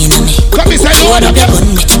everything in me. Come me say, Lord of your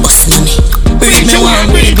gun, make it bust in me. Breathe me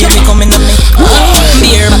one, baby, coming on me.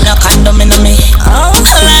 Beer, but no condom in me. Oh,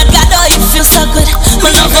 Lord God, oh, you feel so good.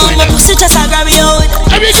 My love on my pussy, just I grab you out.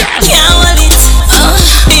 Can't hold it.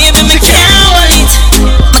 Baby, me can't hold it.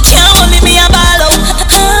 I can't hold it, me a ball out.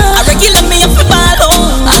 I regular me up a ball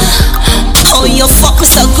out. Oh, you fuck me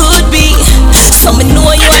so good, B. So me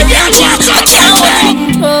know you are real G. I can't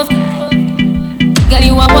hold it. Girl,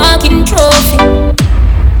 you a walking trophy.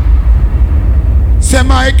 Say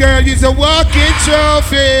my girl is a walking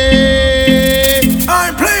trophy. I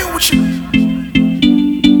ain't playing with you.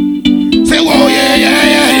 Say whoa, yeah, yeah,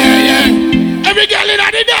 yeah, yeah, yeah. Every girl in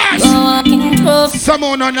the dance. Walking trophy.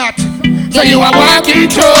 Someone or not. Say you a walking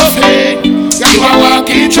trophy. Say you a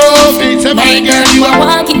walking trophy. Say my girl, you a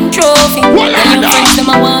walking trophy. Well, I'm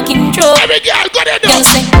a walking trophy. Every girl go there. Girl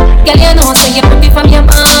say, girl you know say you pretty from your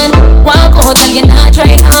man. Walk out, girl you not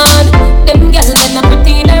try hard. Them girls they not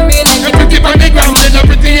pretty in a real life. You pretty on the ground, they not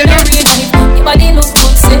pretty in a real life. Your body look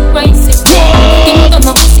good, sit right, sit right. Think don't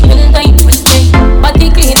know pussy will die, will die. Body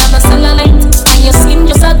clean and a cellulite, and your skin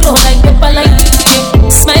just a glow like pepper light.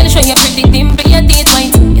 Smile show you pretty dimple, your teeth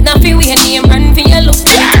white. You not feel weird, name run for your look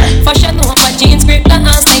right. Fashion over jeans, grip the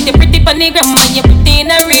ass like you pretty on the ground, and you pretty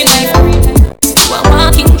in a real life. You a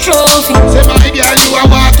walking trophy. Say my girl, you a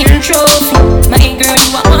walking trophy. My girl,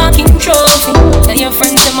 you a walking trophy. Tell your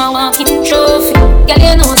friends them a walking trophy. Girl,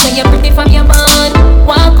 you know say you pretty from your band.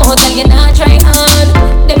 Walk out, girl, you not try hard.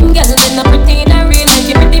 Them girls they not pretty in a real life.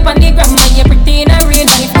 You pretty on the ground, and you pretty in a real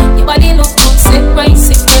life. Your body look good, sit right,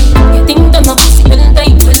 sit right. You think don't know pussy will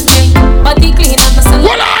die, will die. Body clean and a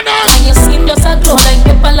salad, and your skin just a glow like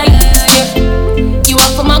pepper light. You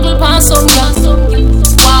have to muggle past some girls.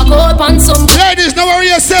 Walk out on some. Ladies, don't worry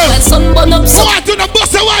yourself. Sun burn up so I do not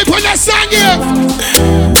bust a wipe on that song here.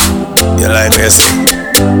 You like me, see?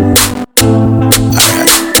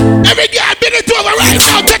 Every girl been it over right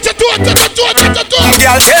now. Get your toe, get your toe, get your toe.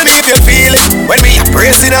 Girl, tell me if you feel it when me a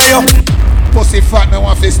pressing on you. Pussy fat, me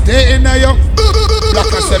want to stay in you.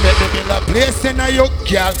 Black and cement, me in a place in you,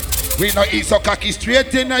 girl. We no eat so cocky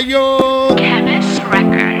straight in you. Chemist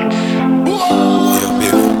Records. Yeah,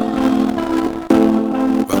 baby.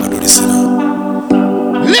 We're gonna do this now.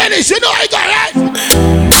 Ladies, you know I got right.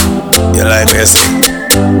 You like me, see?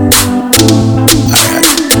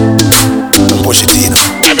 Alright. Push it in.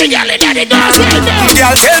 Every girl in the dance right now.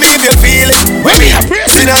 Girl, tell me if you feel it when me a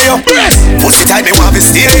pressing on you. Pussy tight, me want to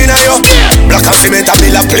stay in you. Black and cement, I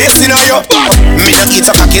build a place in you. Me no eat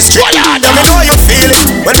so cocky straight. Me know you feel it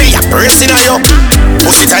when me a pressing on you.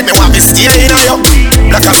 Pussy tight, me want to stay in you.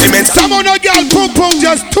 Black and cement. Some of the girl pum pum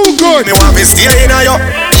just too good. Me want to stay in you.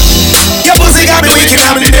 Your pussy got me wicked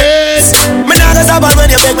on the days. Me not go stop when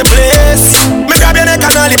you make me place. Me grab your neck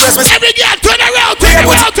and all the press me. Every girl turn around, turn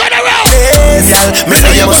around, turn around. Yes, girl, me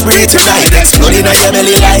know you must breathe tonight. Explode in your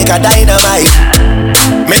belly like a dynamite.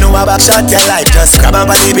 Me know a back shot your life. Just grab a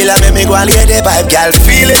body bill and make me go and lay the vibe. Girl,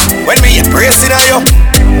 feel it when me a pressing on you.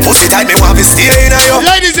 Pussy tight, me want to stay in a yo.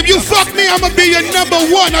 Ladies, if you fuck me, I'ma be your number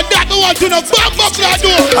one. And that no one to the bump like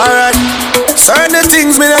do. Alright, certain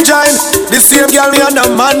things me not join. The same girl me and the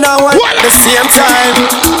man now at the same time.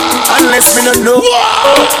 Unless me not know.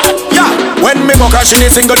 Yeah, when me go cash in the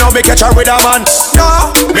single, now me catch her with a man.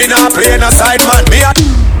 No, me not play a side man. Me a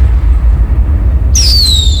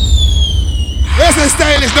where's the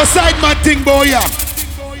stylish? No side man thing, boy, yeah.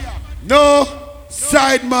 No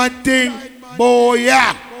side man thing, boy,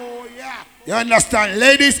 yeah. You understand?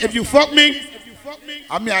 Ladies, if you fuck me,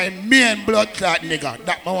 I'm a main blood clot nigga.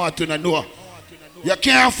 That I want to know. You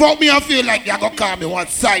can't fuck me and feel like you're gonna call me one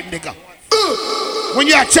side nigga. When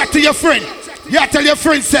you chat to your friend, you tell your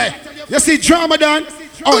friend, say, you see drama done?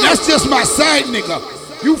 Oh, that's just my side nigga.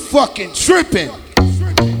 You fucking tripping.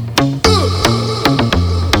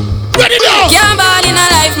 Ready now? Can't ball in a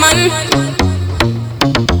life, man.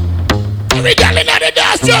 Every girl in the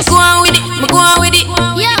dance just go on with it, go on with it.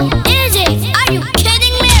 Yo, easy, are you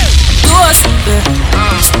kidding me? Ghost,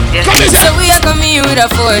 yeah. So we are coming with a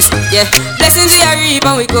force, yeah. Blessings we are reap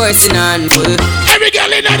and we coursing on full. Every girl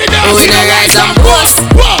in the dance, we not rise and boast.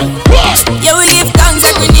 Yeah, we give thanks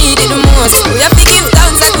that we need it the most. We have to give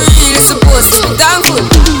thanks that we really supposed to be thankful.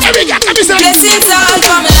 Every girl, come inside. Blessings all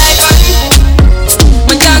for my life, man.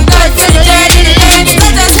 But thank God for the journey, the journey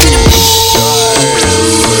got us to the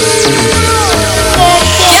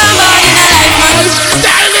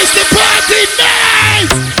stylish, the party nice.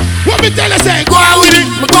 What me tell her say? Go on with it,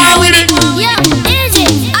 go on with it. Yo,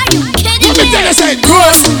 easy, are you kidding me? What me tell her say?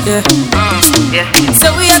 Ghost, yeah.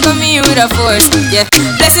 So we are coming with a force, yeah.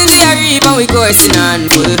 Blessings we are reap and we coursing on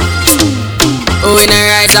full. Oh, we not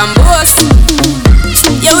rise and boast.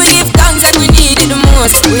 Yeah, we give thanks that we need it the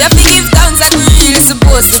most. We have to give thanks that we really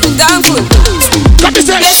supposed to be thankful.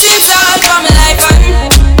 Blessings all for my life, man.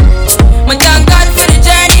 But thank God for the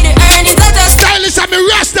journey, the earnings that I stylish and me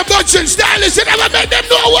Rasta bunching. Stylish, you never make them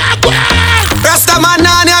know what I want. Rasta man,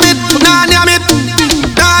 nanyam it, nanyam it,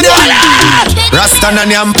 nanyam it. Rasta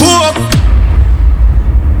nanyam poop.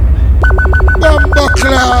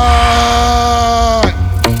 Bumbleclad.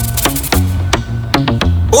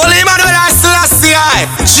 Holy man with us, Selassie.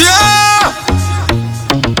 Sure.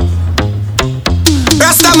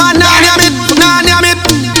 Rasta man, nanyam it, nanyam it,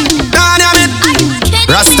 nanyam it.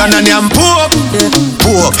 Rasta nanyam poop,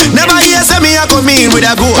 poop. Never hear say me a come in with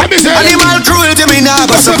a goat. Animal cruelty me nah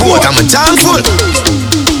go support. I'm thankful.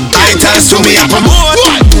 Titles to me a promote.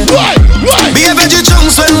 Be a veggie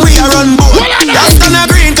chunks when we a run boat. Rasta na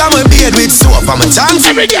green come with beard with soap. I'm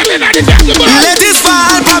thankful. Let this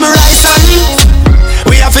fall from rice and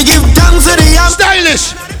we have to give thanks to the young.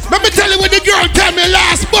 Stylish. Let me tell you what the girl tell me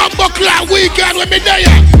last Bumbleclad weekend when me there.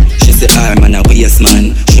 She say arm and a waist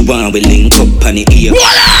man. She want we link up on the ear.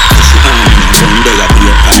 She arm and a gun there a be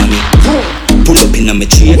me. Pull up in a me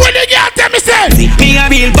tree. What the girl tell me say? Me a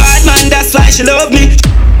real bad man, that's why she love me.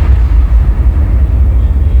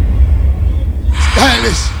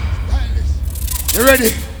 Stylish. You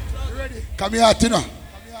ready? Come here, hot enough.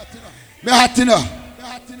 Me hot enough.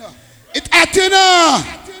 It's hot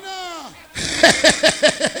enough.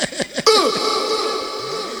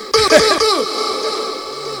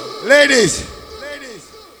 Ladies,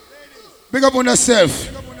 big up on yourself.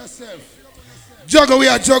 Juggle, we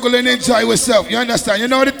are juggling, enjoy yourself. You understand? You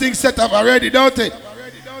know the thing set up already, don't it?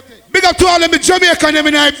 Big up to all of me Jamaican, them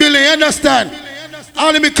in our building, you understand?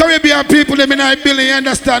 All of me Caribbean people, them in our building, you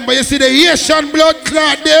understand? But you see the Haitian blood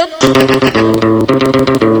clot, them?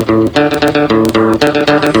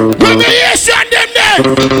 When the Haitian, them there?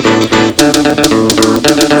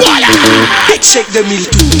 Voila! Check the mill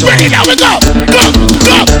too. Ready, now we go! Go!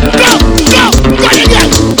 Go! Go! Go! Go again!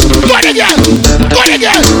 Go again! Go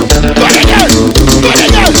again! Go again! Go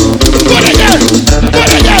again! Go again! Go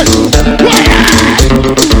again! Voila!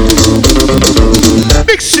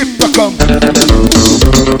 Big ship to come.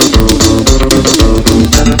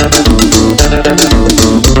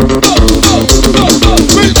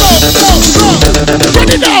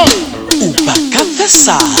 Ready now!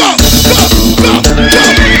 Upakavesa.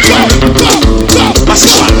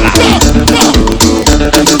 Maswala.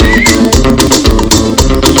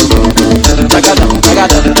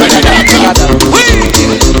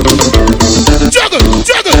 Juggle.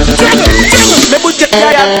 Me put it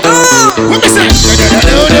there. What me say?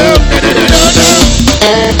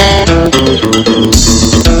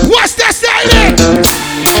 What's that style?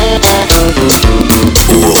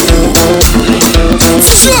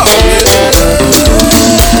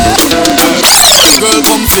 Girl,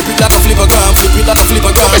 come flip it like a flippergram, flip it like a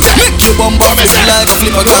flippergram. Make your bumper flip like a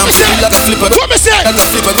flippergram, flip like a flippergram. What me say?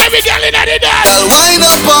 Every girl in the dance. Girl, wind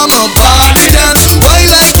up on my body, girl. Why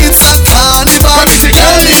like it's a carnival?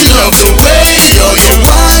 Girl, the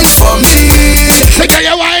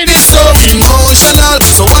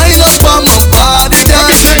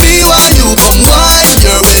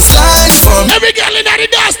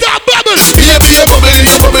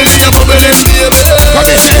with them baby.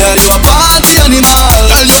 Girl, you a party animal.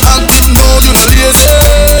 Girl, you acting now, you no lazy.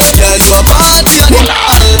 Girl, you a party animal.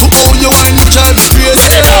 Look how you wine, you drive me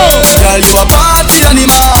crazy. Girl, you a party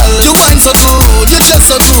animal. You wine so good, you dress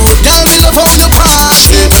so good. Girl, me love how you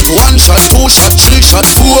party. 1 shot, 2 shot, 3 shot,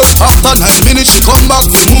 4. After 9 minutes, she come back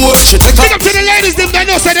for more. She take Big up to the ladies, them that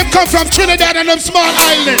know say them come from Trinidad and them small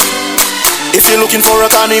islands. If you're looking for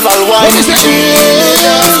a carnival wine,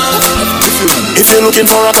 if you're looking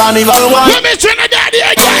for a carnival wine, let me Trinidad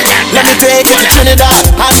again. Let me take you to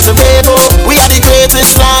Trinidad and Tobago. We are the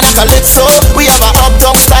greatest land of Calypso. We have a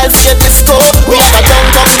uptown style for your disco. We have a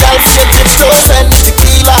downtown style for your tiptoes. And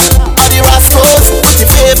tequila, body rascals.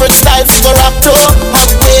 Your favorite style for the rock to.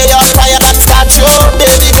 Up there, your fire that statue.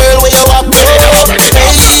 Baby girl, where you up to?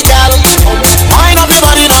 Hey, girl, wind up your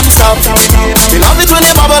body non-stop. We love it when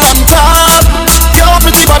you bubble on top. Your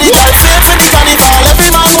pretty body girl, safe in the carnival. Every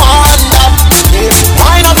man want that.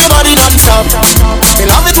 Wind up your body non-stop. We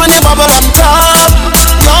love it when you bubble on top.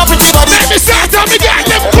 Your pretty body. Let me start on me, get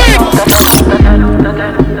them quick.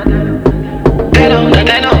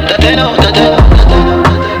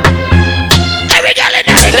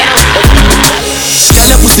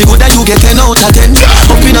 Pussy good that you get 10 out of 10.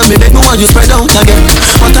 Up in a minute, me want you spread out again.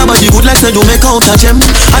 What about you good like say you make out of gem?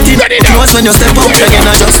 I think it was when you step out again.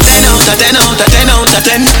 I just 10 out of 10 out of 10 out of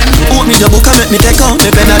 10. Put me the book and make me take out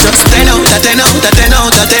me pen. I just 10 out of 10 out of 10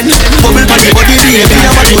 out of 10. Bubble party body baby,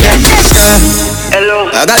 I want you then. Hello.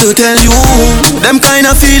 I got to tell you, them kind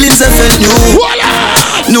of feelings I felt new.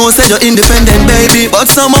 No say you're independent baby, but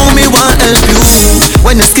somehow me want help you.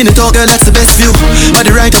 When you're skinny tall girl, that's the best view.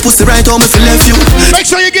 Body right, your pussy right, home if you left you. Make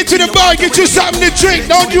sure you get to the bar, get you something to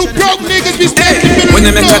drink. Don't you broke niggas be standing. When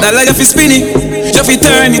you make that like if you spinny, you fi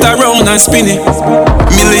turn it around and spin it.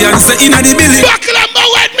 Millions say inna the billy. Buckle up,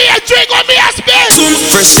 but when me a drink, when me a spin.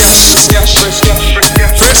 Fresh cash,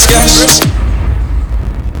 fresh cash.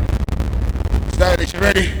 Stylish, you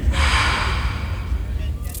ready?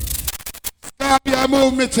 Stop your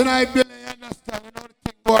movement tonight, Billy. You understand? You know the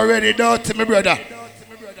thing already, don't tell me, brother.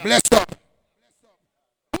 Bless up.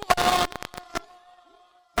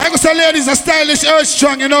 I go say, ladies, a stylish, earth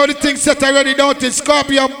strong. You know the thing set already, don't it?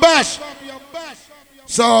 Scorpio bash.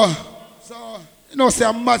 So, you know, say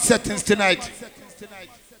I'm mad settings tonight.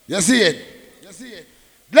 You see it?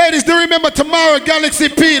 Ladies, do remember tomorrow, Galaxy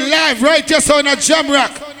P live, right? Just on a jam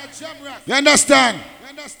rock. You understand?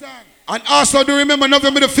 And also do remember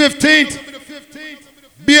November the 15th.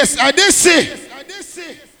 BSIDC.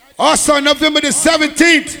 Also November the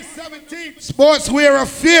 17th. Sportswear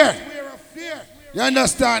Affair. You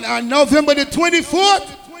understand? And November the 24th.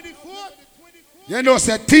 You know,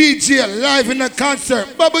 say TJ live in the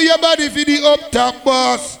concert. Bubble your body for the up top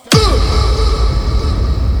boss.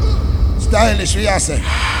 Stylish, we are saying.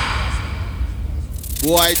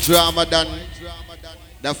 Boy, drama done.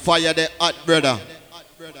 The fire, the hot brother.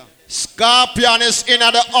 Scorpion is in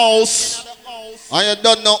the house. And you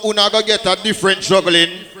don't know who not gonna get a different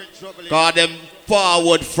juggling. Cause them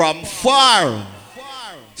forward from far.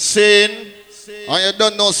 Saying, and you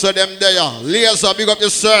don't know so them there. Laser, big up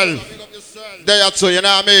yourself. There too, you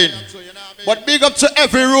know what I mean? But big up to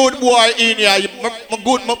every road boy in here.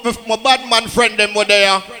 My bad man friend them were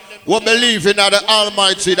there. We believe in the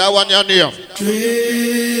Almighty, that one you're near.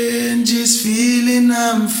 Strangest feeling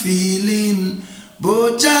I'm feeling,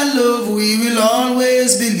 but your love we will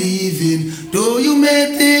always believe in. Though you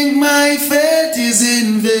may think my faith is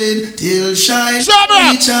in vain, till shine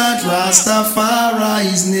we chant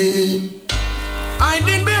Rastafari's name. I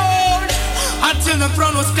did behold until the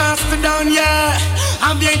throne was cast down, yeah.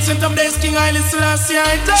 I'm the ancient of days, King Haile Selassie,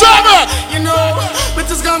 I die. You know, but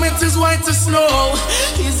his garment is white as snow.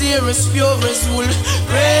 His ear is pure as wool.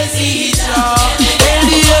 Praise ye Jah. And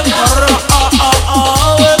the emperor,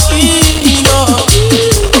 you know,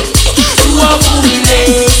 to a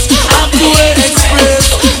fullness, up to express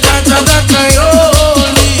that I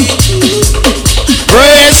only.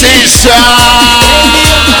 Praise ye Jah.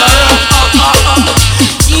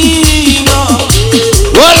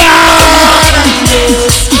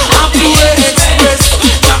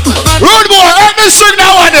 Road boy, help me sing that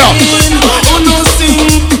one now.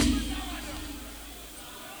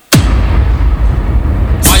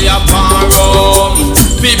 Fire power,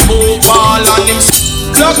 people fall on him.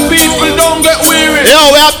 Black people don't get weary. Yo,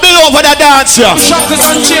 we are built over the dance here. Shackles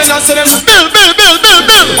and chains and say them Bill.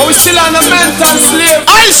 Oh, we still on a mental slave.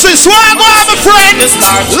 ISIS, where I go, my friend?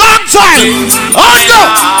 Long time. On go.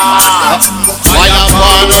 Fire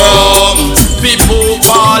power, people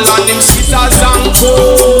fall on him. Sisters and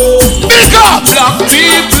cool. Big up. Black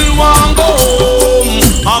people want go home.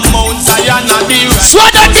 On Mount Zion and the Swat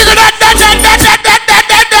that nigga, that.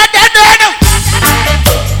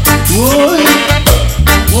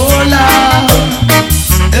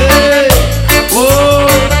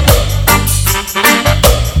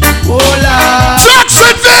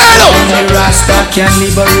 can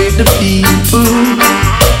liberate the people.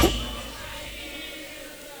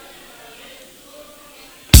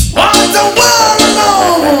 What's the world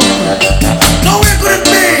alone? Nowhere could it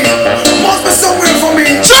be. Must be somewhere for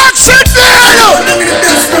me. Jackson Dale! Let me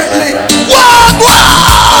desperately. Wow,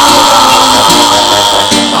 wow!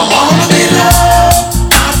 I wanna be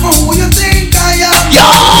loved, not for who you think I am. Yo!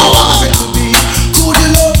 Could you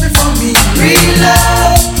love me for me? Real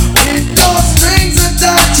love, with those strings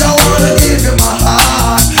attached. I wanna give you my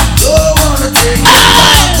heart. Don't wanna take you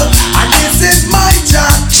back. And this is my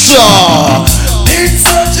chance. Sure. Been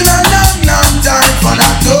searching a long time for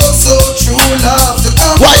that so true love to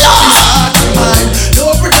come. Why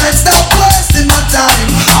no pretend, stop wasting my time.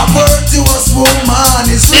 A virtuous woman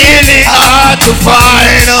is really hard to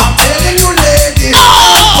find. I'm telling you, lady,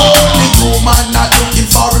 only woman not looking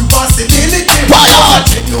for impossibility. I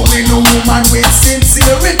genuine woman with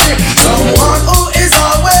sincerity, someone who is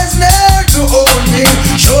always there to hold me.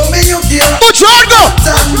 Show me you care.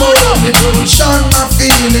 And more emotion, my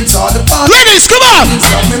feelings are the past. Ladies, come on.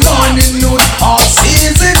 Me morning, noon, all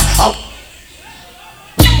season.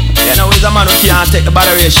 You know, he's a man who can't take the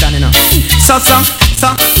botheration, you know. So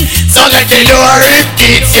let the door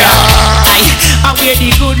repeat ya. I wear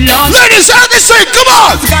the good Lord. Ladies, how they say, come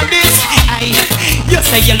on. Got this. You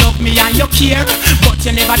say you love me and you care, but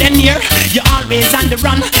you never then near. You're always on the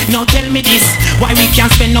run. Now tell me this, why we can't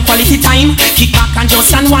spend no quality time? Kick back and just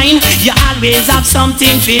unwind. You always have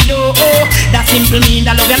something to do. That simple mean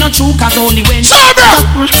that love you're not true, cause only when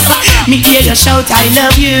me hear you shout I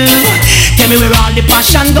love you. Tell me where all the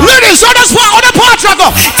passion goes. Ladies, how does what on the part go?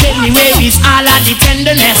 Tell me where is all of the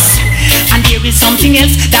tenderness. And there is something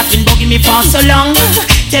else that's been bugging me for so long.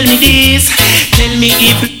 Tell me this, tell me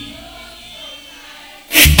if.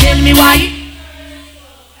 Tell me why.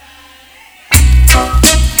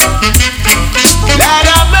 Lord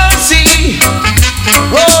have mercy.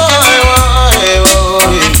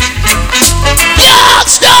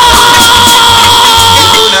 Yes, no!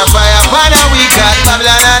 Gonna fire upon a week at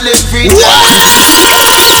Babylon and the free. Lord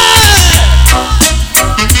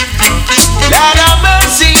have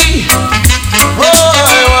mercy.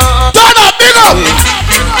 Turn up, big up.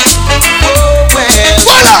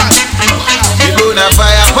 Gonna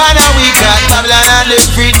fire upon a week at Babylon and the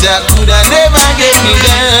free that coulda never get me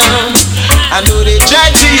down. I know they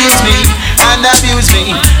try to use me and abuse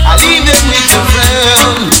me. I leave them with the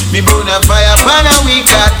frown. Me gonna fire upon a week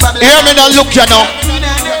at Babylon. Hear me now, look you know.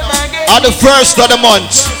 At the first of the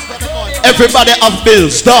month, everybody have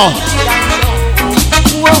bills done.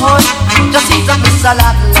 Just eat up the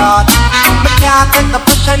salad, Lord. Me can't take the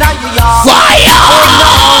pressure on you, y'all. Fire!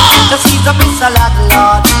 Just eat up the salad,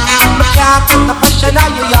 Lord. Me can't take the pressure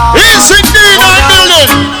on you, y'all. Yes, indeed, I'm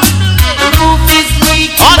building. The roof is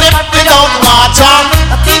leaking, on it without water.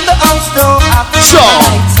 I think the house don't have to. Sure.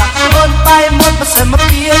 Month by month, I say me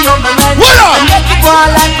pay you my rent. What up? Make it go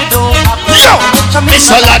like we don't have to. Yo,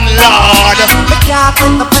 Mr. Landlord. Me can't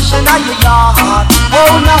take the pressure on you, y'all.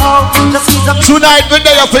 Oh no, just eat up. Tonight we're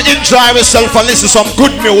there to enjoy ourselves and listen to some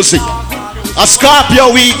good music. A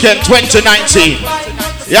Scorpio Weekend 2019.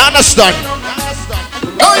 You understand?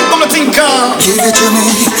 I'm gonna think give it to me,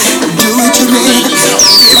 do it to me,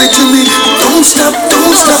 give it to me. Don't stop,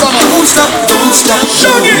 don't stop, don't stop, don't stop.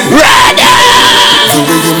 Ready! The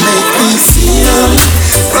way you make me feel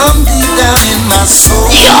from deep down in my soul.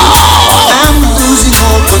 I'm losing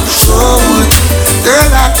all control.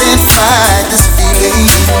 Girl, I can't fight this feeling.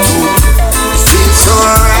 It feels so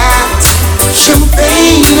right.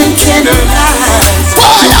 Champagne and candlelight.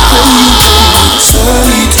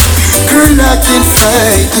 Girl, I can't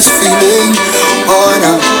fight this feeling. Oh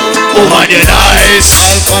no. Woman, you're nice.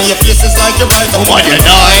 Smile on your face is like you're bright. Woman, you're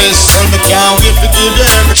nice. Girl, me can't wait to give you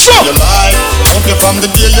everything you like. Love you from the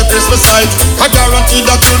day your Christmas sight. I guarantee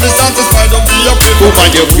that you'll be satisfied. Don't be afraid.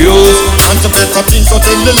 Woman, you're cute. And to better things, so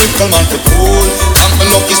tell the little man to cool. And my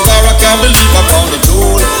lucky star, I can't believe I found the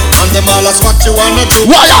jewel. And them all ask what you wanna do.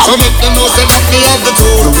 So make them know say that me have the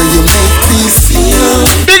tool. The way you make me feel.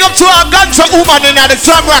 Big up to our ganja woman in the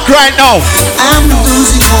time rock right now. I'm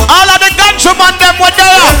losing hope. All of the ganja man them what they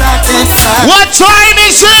are. What time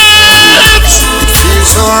is it? It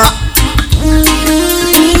feels so right.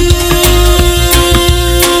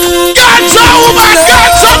 Ganja woman,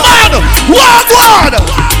 ganja man. One.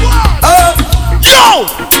 Yo.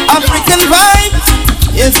 African vibes.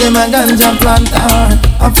 Yes, I'm a ganja planter.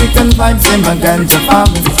 African vibes, I'm a ganja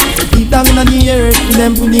farmer. Deep down in the earth,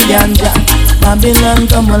 them put the ganja. Babylon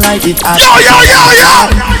come like it hot. Yo.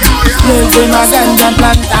 Yes, I'm a ganja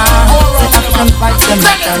planter. African vibes, I'm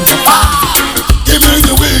a ganja farmer. Give me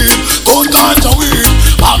the weed, good ganja weed.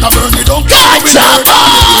 I'm a burn it down. Ganja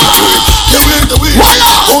man. the way.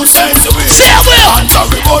 Who sends the way? Ganja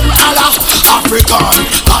we burn Allah, African.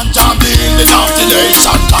 Ganja being the naughty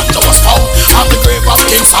nation. Ganja was found at the grave of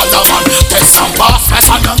King Solomon. Test and pass,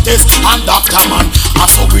 scientist and doctor man. And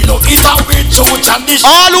so we know it's a way to tradition.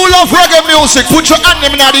 All who love reggae music, put your hand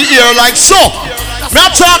in the ear like so.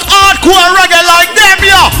 Not talk hardcore reggae like them,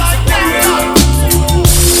 yo.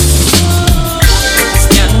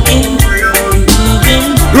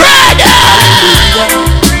 Ready!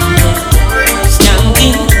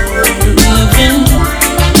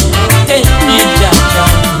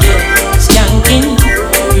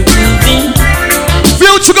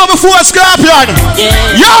 Future go before Scorpion.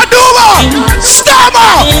 Yo, Duma!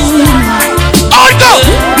 Stammer! On go!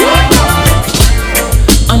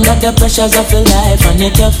 Under the pressures of your life and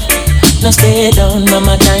your tough. No stay down,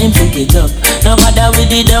 mama, time to get up. No matter with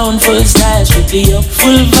the down, full style, strictly up,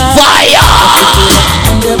 full vibe. Fire!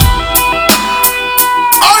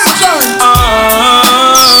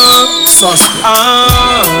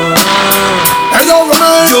 Hello,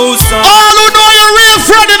 man. All who know your real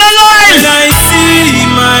friend in the life. When I see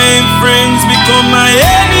my friends become my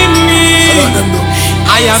enemy,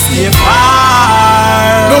 I have to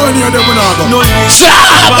far. No one here, them will not go. No less.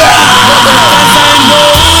 Because I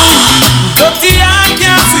know dirty I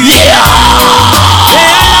can't see. They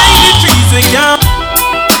are like the trees we can't.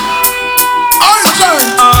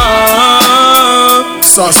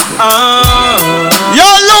 Yo,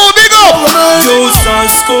 Lou, big up.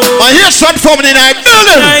 I hear shot from the night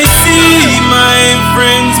building. I see my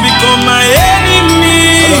friends become my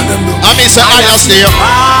enemy. I mean, say I just there.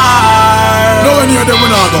 No one here, them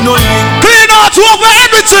will not go. Clean out over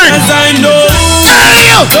everything. As I know,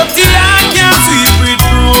 dirty I can't sweep it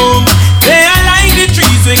room. They are like the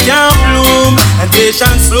trees we can't bloom, and they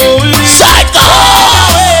shall slowly cycle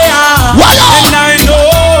away. And I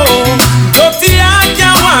know dirty I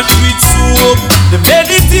can't wash with soap. The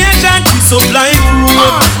meditation is so blind room.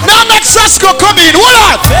 Now let Sasko come in. What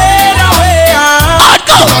up? Fade away.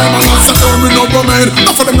 I'm a master termin over man.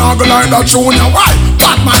 Enough of them now go like that junior. Why?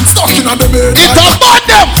 Batman stuck in a the bed. It's about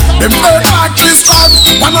them. Them bird like Tristan.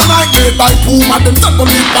 One a night made by Puma. Them set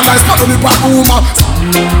on it, but I spot on it by Puma.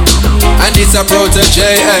 And it's a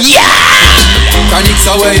protege, eh? Yeah! Chronics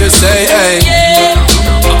are where you say, eh? Yeah!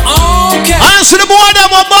 Okay. I see the boy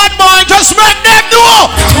them a bad boy. Just make them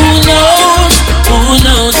know. Who knows? Who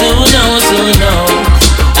knows? Who knows? Who knows?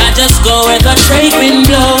 I just go where the trade wind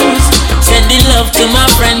blows. Sending love to my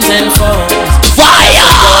friends and foes. Fire!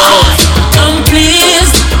 I'm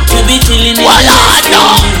pleased to be chilling in what the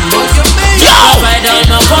yo! Provide all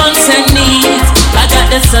my wants and needs. I got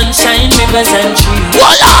the sunshine, rivers and trees.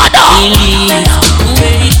 What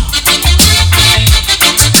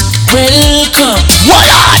welcome. What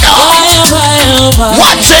Why?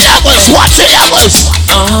 Watch the levels. Watch the levels.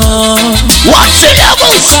 Watch the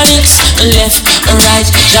levels. Left, right,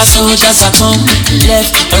 just so just a come.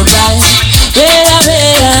 Left, right,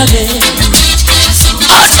 baby.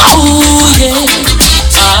 Ooh yeah.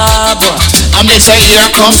 Boy. I'm they say here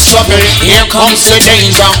comes trouble, here comes the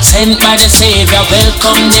danger. Sent by the Savior,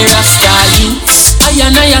 welcome the Rasta youths.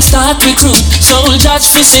 I start recruit soldiers,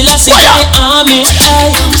 Selassie, my army.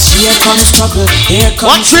 Here comes trouble, here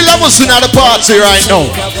comes. Watch the levels in the party right now.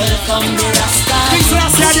 Welcome the Rasta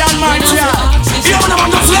youths. You know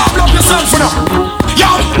man, just love yourself for now. Yo,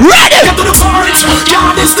 ready! Get to the point.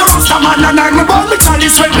 Yeah, this the Rasta man and I'm about me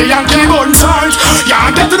chalice when we and the gun tight.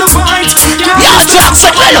 Yeah, get to the point. Yeah,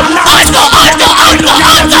 Jackson, I go.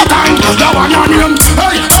 Now I'm on him.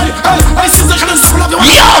 Hey, sister, can I stop your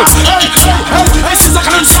fire? Hey, sister,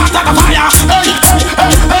 can I start the fire?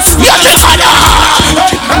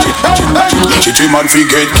 Kitty man fi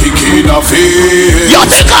get kick in a face.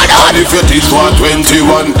 And if you teach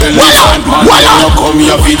 121 elephant man, then you come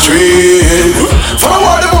here fi train.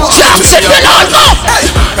 Forward them up. Jackson,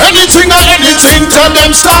 anything or anything, tell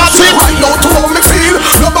them start it. Right now to how me feel,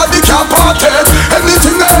 nobody can part it.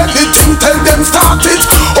 Anything or anything, tell them start it.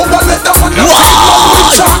 Oh, I let them man know.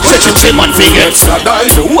 Kitty man fi get.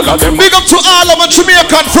 Big up to all of my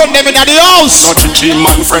Jamaican friend them in the house. Not Kitty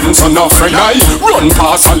man friends and no friend I run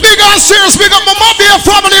past and big and serious, big up my Mafia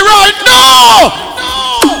family right now.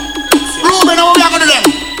 Ruben, how we are gonna do them?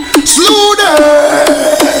 Slew them.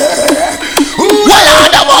 Well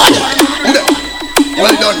done,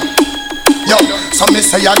 well done. Yo, so me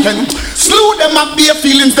say again. Slew them up their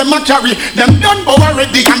feelings, them a carry. Them done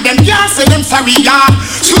already and them can't say them sorry, yeah.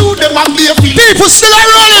 Slew them up their feelings. People still are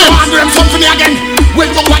running. Want them something again. Well,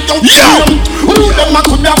 go what don't you. Who them a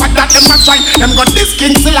could have what that them a try. them got this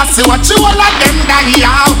king still I see what you all of them die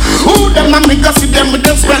out. Who them and me go see them with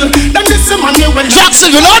this well. Them this money when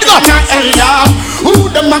Jackson, you know God. Who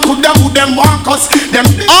them and could who them walk us. Them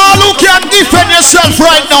all who can defend yourself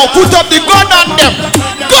right now, put up the gun on them.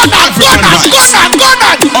 Gun on.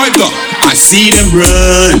 I see them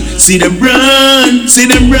run, see them run, see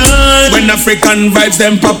them run. When African vibes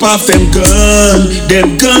them pop off them gun.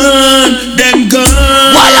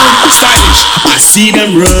 Stylish. I see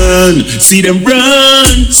them run, see them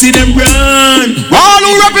run, see them run. All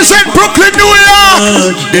who represent Brooklyn, New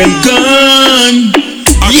York. Them gun.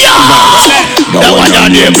 Yeah! That one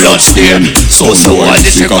on their blood stain. So I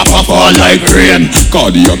this up fall like rain.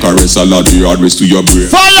 Cardiac arrest, a lot of address to your brain.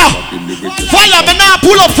 Fire! Me now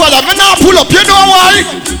pull up, fella. Me now pull up. You know why?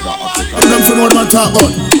 Them for what man talk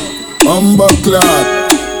about.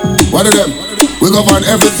 What are them? We go on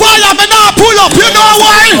every fire. Me now pull up. You know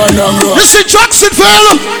why? You see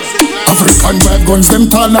Jacksonville. African vibe guns, them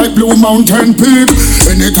tall like Blue Mountain Peak.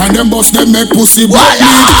 Anytime them bust, them make pussy black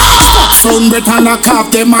beat. Stop sound better like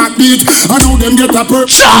half them heartbeat. I know them get a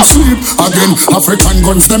perk and sleep. Again, African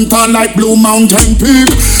guns, them tall like Blue Mountain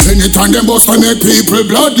Peak. Anytime them bust, they make people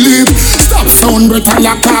blood leak. Stop sound better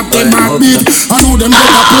like half them heartbeat. I know them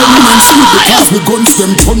get a permanent sleep. Because we guns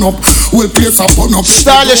them turn up, we'll place a bun up.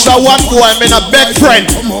 Stylish, I want boy, I'm in a big friend.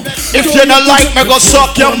 If you don't like me, go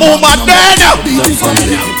suck your mama dead.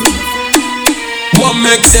 One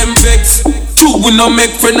make them vex. Two we no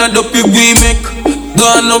make friend and up we make.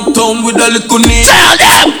 Gone uptown with a little knee. Tell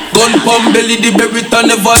them. Gun pump belly the berita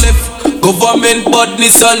never left. Government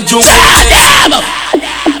badness and joke. Tell them.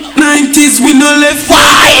 90s we no left.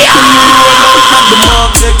 Fire. The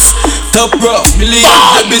markets. Top rock millions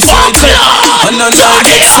they beside them. And on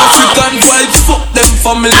African vibes. Fuck them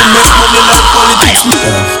family make money like politics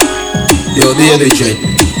man. Yo, VYBZ.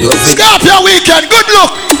 Scorpio weekend, good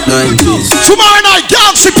look. 90s. Tomorrow night,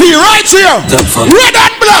 Galaxy P right here. Red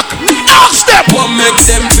and black. Ask them. One make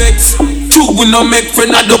them vex. Two we no make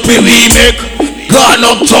friend and up we make. Gone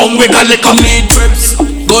uptown we got like a need reps.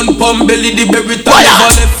 Gun pump belly the berita never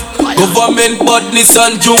left. Government badness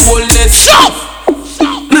and jewelness. Stop.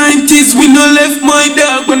 90s we no left my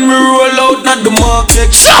dog when we roll out not the market.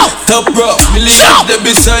 Top rock millions they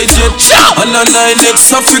beside it. And a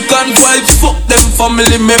 9X African vibes. Fuck them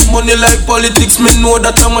family make money like politics. Me know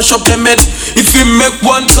that I mash up them head. If he make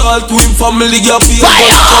one call to him family you feel trouble.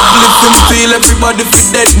 If him feel everybody fit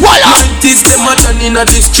dead. 90s them a turn in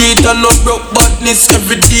the street and no broke badness.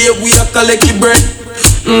 Every day we a collect the bread.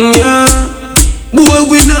 Yeah. Boy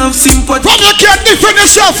we not have sympathy. From you can't defend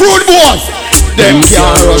yourself rude boy. Them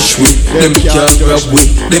can't rush with, them can't grab with.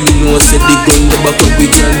 Them know say the gun the back up we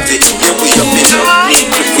can take. Yeah, we have me now,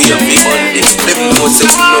 if we have me on this. Them know say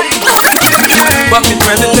we love. Back in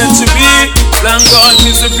 2010 to be long gone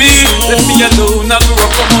misery. Left me alone, I grew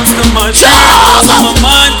up amongst the munch. On my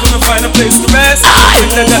mind, couldn't find a place to rest. When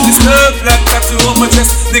I got this love, like tattoo on my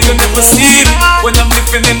chest. They could never see me when I'm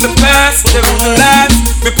living in the past. They won't last.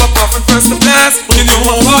 Me pop off and first the blast. You know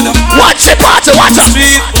I'm gonna watch it, watch it.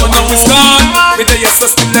 Street, but now it's gone. Me the yes, I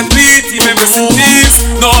still that beat. He may rest in peace.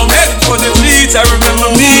 No, I'm heading for the beach. I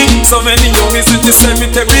remember me. So many homies in the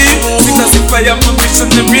cemetery. Because if I am the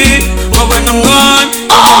missionary, but when I'm gone,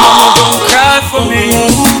 mama don't cry for me.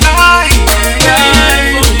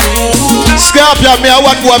 Scorpio, me I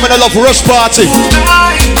want boy, I love rush party.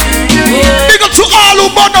 Big up to all who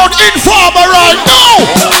burn out Informer right now.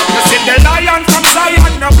 You see the lion from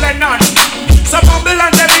Zion, no blend on. So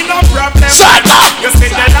Babylon, there be no problem. You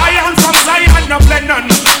see the lion from Zion, no blend on.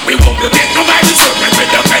 We won't be getting nobody so we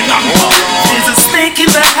depend on. There's a snake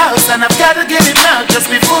in the house and I've gotta get it out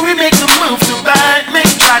just before we make the move to bite me.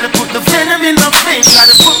 Try to put the venom in my face, try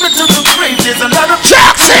to put me to the grave. There's a lot of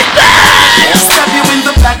Jackson. Stab you in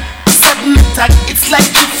the back, sudden attack. It's like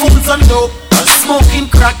two fools on dope, smoking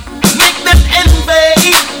crack. Make them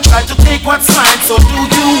envy, try to take what's mine. So do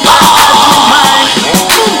you mine?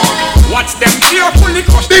 Watch them carefully.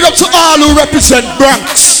 Big up to all who represent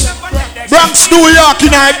Bronx. Bronx, New York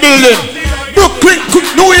in our building. Brooklyn,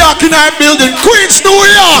 New York in our building. Queens, New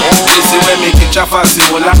York. This is when me catch a fancy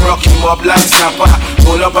one and rock him up like snapper.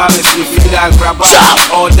 Pull up on me sleep feel like grabber.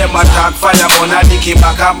 All them attack fire gun and nicky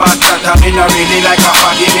back and back that I mean really like a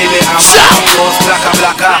faggy me I'm most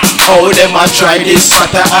blacker. All them a try this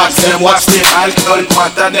fatter. Ask them what's the alcohol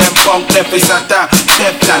pattern. Them punk left is atta.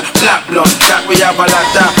 Teflon, black blood that we have a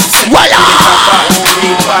lot of.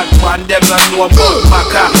 Green bad man them not know about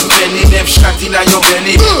maca. Penny them shot in your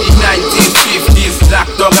belly. 1950s black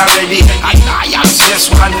dog already. And I am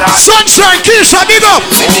just one now. Sunshine, Keisha, big up.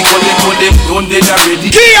 See me don't dead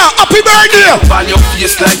already. Kia, happy birthday. Ball your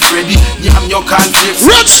face like Freddy. Yam your conflicts.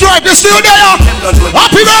 Red Stripe is still there.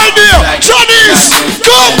 Happy birthday. Johnny's,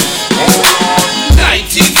 go.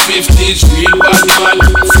 1950s, real bad man.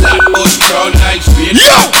 Flatbush crown heights, real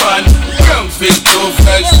bad man. Brownfield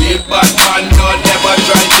Clovers, real bad man. Don't never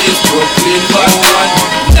try this Brooklyn bad man.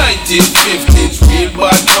 1950s, real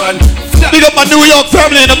bad man. Big up my New York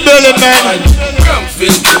family in the building, man.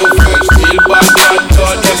 Brownfield Clovers, real bad man.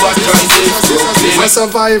 Don't never try this Brooklyn. A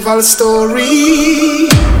survival story.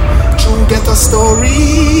 True ghetto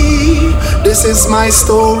story. This is my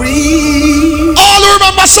story. All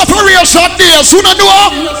remember separation days. Who don't know?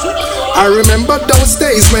 I remember those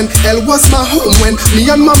days when hell was my home, when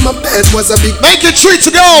me and mama bed was a big. Make it 3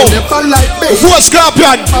 to go. Never like baby. Before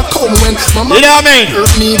Scorpion. Back home when mama. You know what I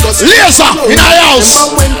mean? Laser in our house.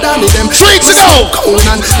 3 to go.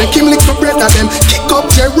 And they came lick for bread at them. Kick up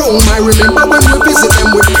Jerome. I remember when we visit them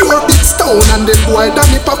with pure big stone. And the boy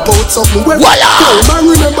Danny pop out something where I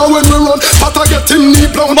remember when we run. But I get him knee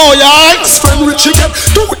blown. More yards. Friend Richie get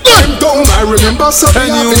do it him down. I remember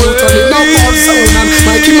something happened. Turning up all sound. And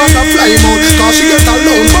Mikey mother fly out. Cause she get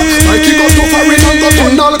alone. But Mikey got to foreign and got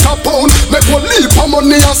on Al Capone. Make one leap of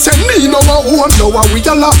money and send me no one. Now we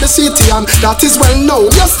all up the city and that is well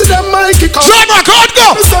known. Yesterday Mikey come. Drama can't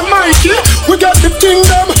go. Mr. Mikey, we got the thing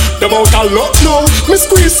them. Them out a lot now. Me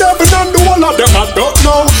squeeze 7 and the one of them I don't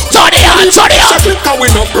know. Turn it on. Check it cause we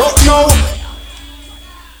not broke now.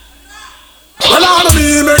 Well, I know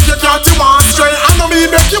me make you catch you one straight. I know me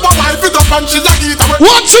make you a wife it up and she a get away.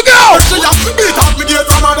 What to go? She a beat out me gate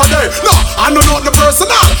from another day. No, I know not the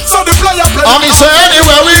personal. So the player play. And me say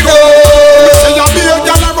anywhere we go. Me say you be a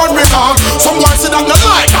girl and run me down. Someone say that they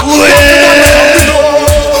like that.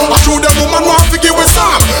 I show them woman want to give a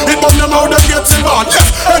song. It burn them out them get in on.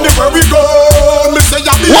 Yes, anywhere we go. Me say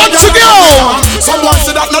you be a girl and run me down. Someone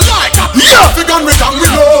say that they like that. Yeah, if you gun me down we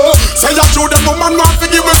know. Say you show them woman want to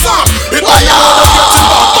give a song. It burn them out them get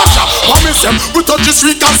in on. Promise them we touch the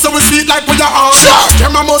street and so we sweet like we are on.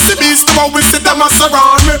 Them a must be beast, the one we see them a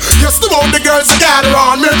surround me. Yes, the one the girls gather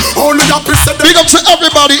on me. Only a piece of them. Big up to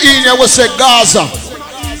everybody in here. We say Gaza.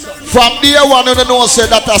 From day one, you know, say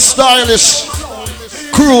that a stylish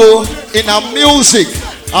crew in a music.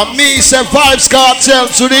 And me say Vibes Cartel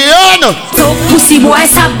to the end. Tough pussy boy,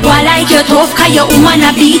 stop boy like you tough. Cause your woman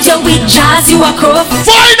a beat you with jazz, you a crook.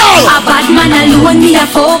 Final! A bad man alone, me a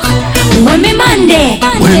fuck. When me man there.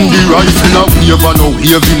 When the rifle a wave and no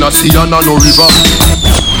wave in a sea and a no river.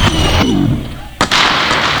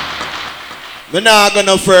 We're not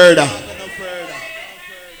gonna further.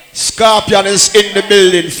 Scorpion is in the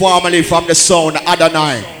building, formerly from the sound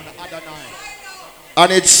Adonai.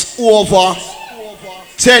 And it's over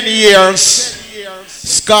 10 years.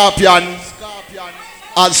 Scorpion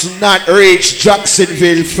has not reached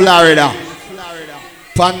Jacksonville, Florida.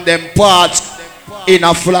 From them parts in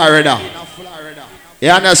Florida.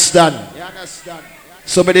 You understand?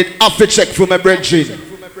 So I did have to check for my brethren.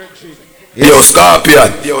 Yo,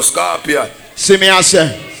 Scorpion. See me I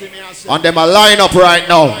say. And them a line up right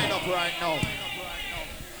now.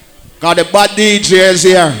 Got the bad DJs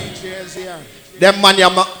here. Them man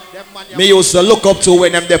me used to look up to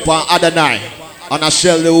when them there on Adonai. And I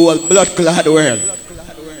shell the whole blood clad world.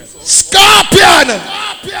 Scorpion!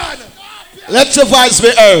 Let your voice be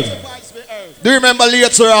heard. Do you remember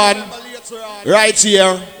later on? Right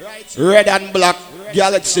here. Red and Black.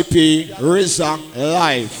 Galaxy P. RZA.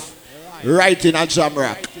 Live. Right in a jam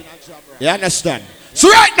rack. You understand? So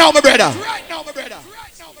right now, my brother.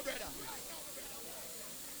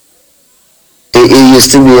 It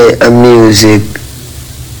used to be a music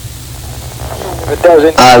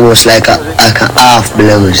almost like a half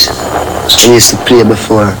blues. We used to play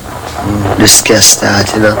before the ska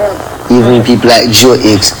start, you know. Even people like Joe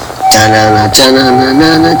X, cha-na-na,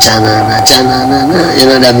 cha-na-na-na, cha-na-na, cha-na-na-na, you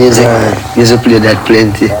know that music? We used to play that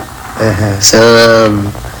plenty. So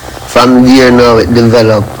from there now it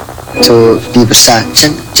developed to people start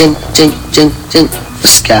ching, ching, ching, ching, ching, for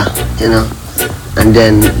ska, you know. And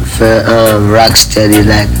then for rocksteady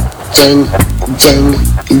like ching, ching,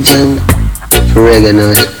 ching, for reggae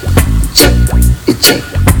now ching, ching, ching,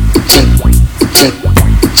 ching, ching,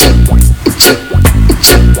 ching, ching,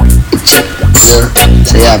 ching, so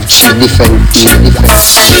you have different.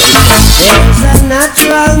 There's a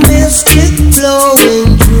natural mystic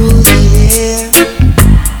flowing through the air.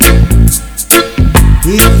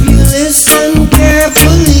 If you listen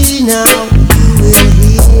carefully now, you will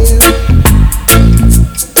hear.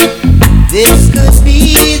 This could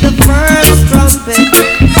be the first trumpet,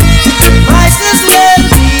 might as well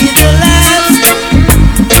be the last.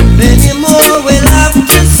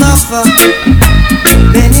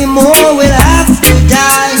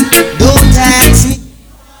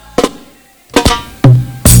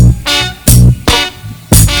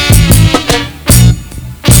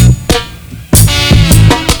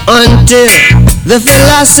 until the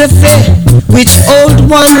philosophy which old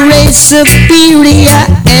one race superior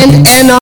and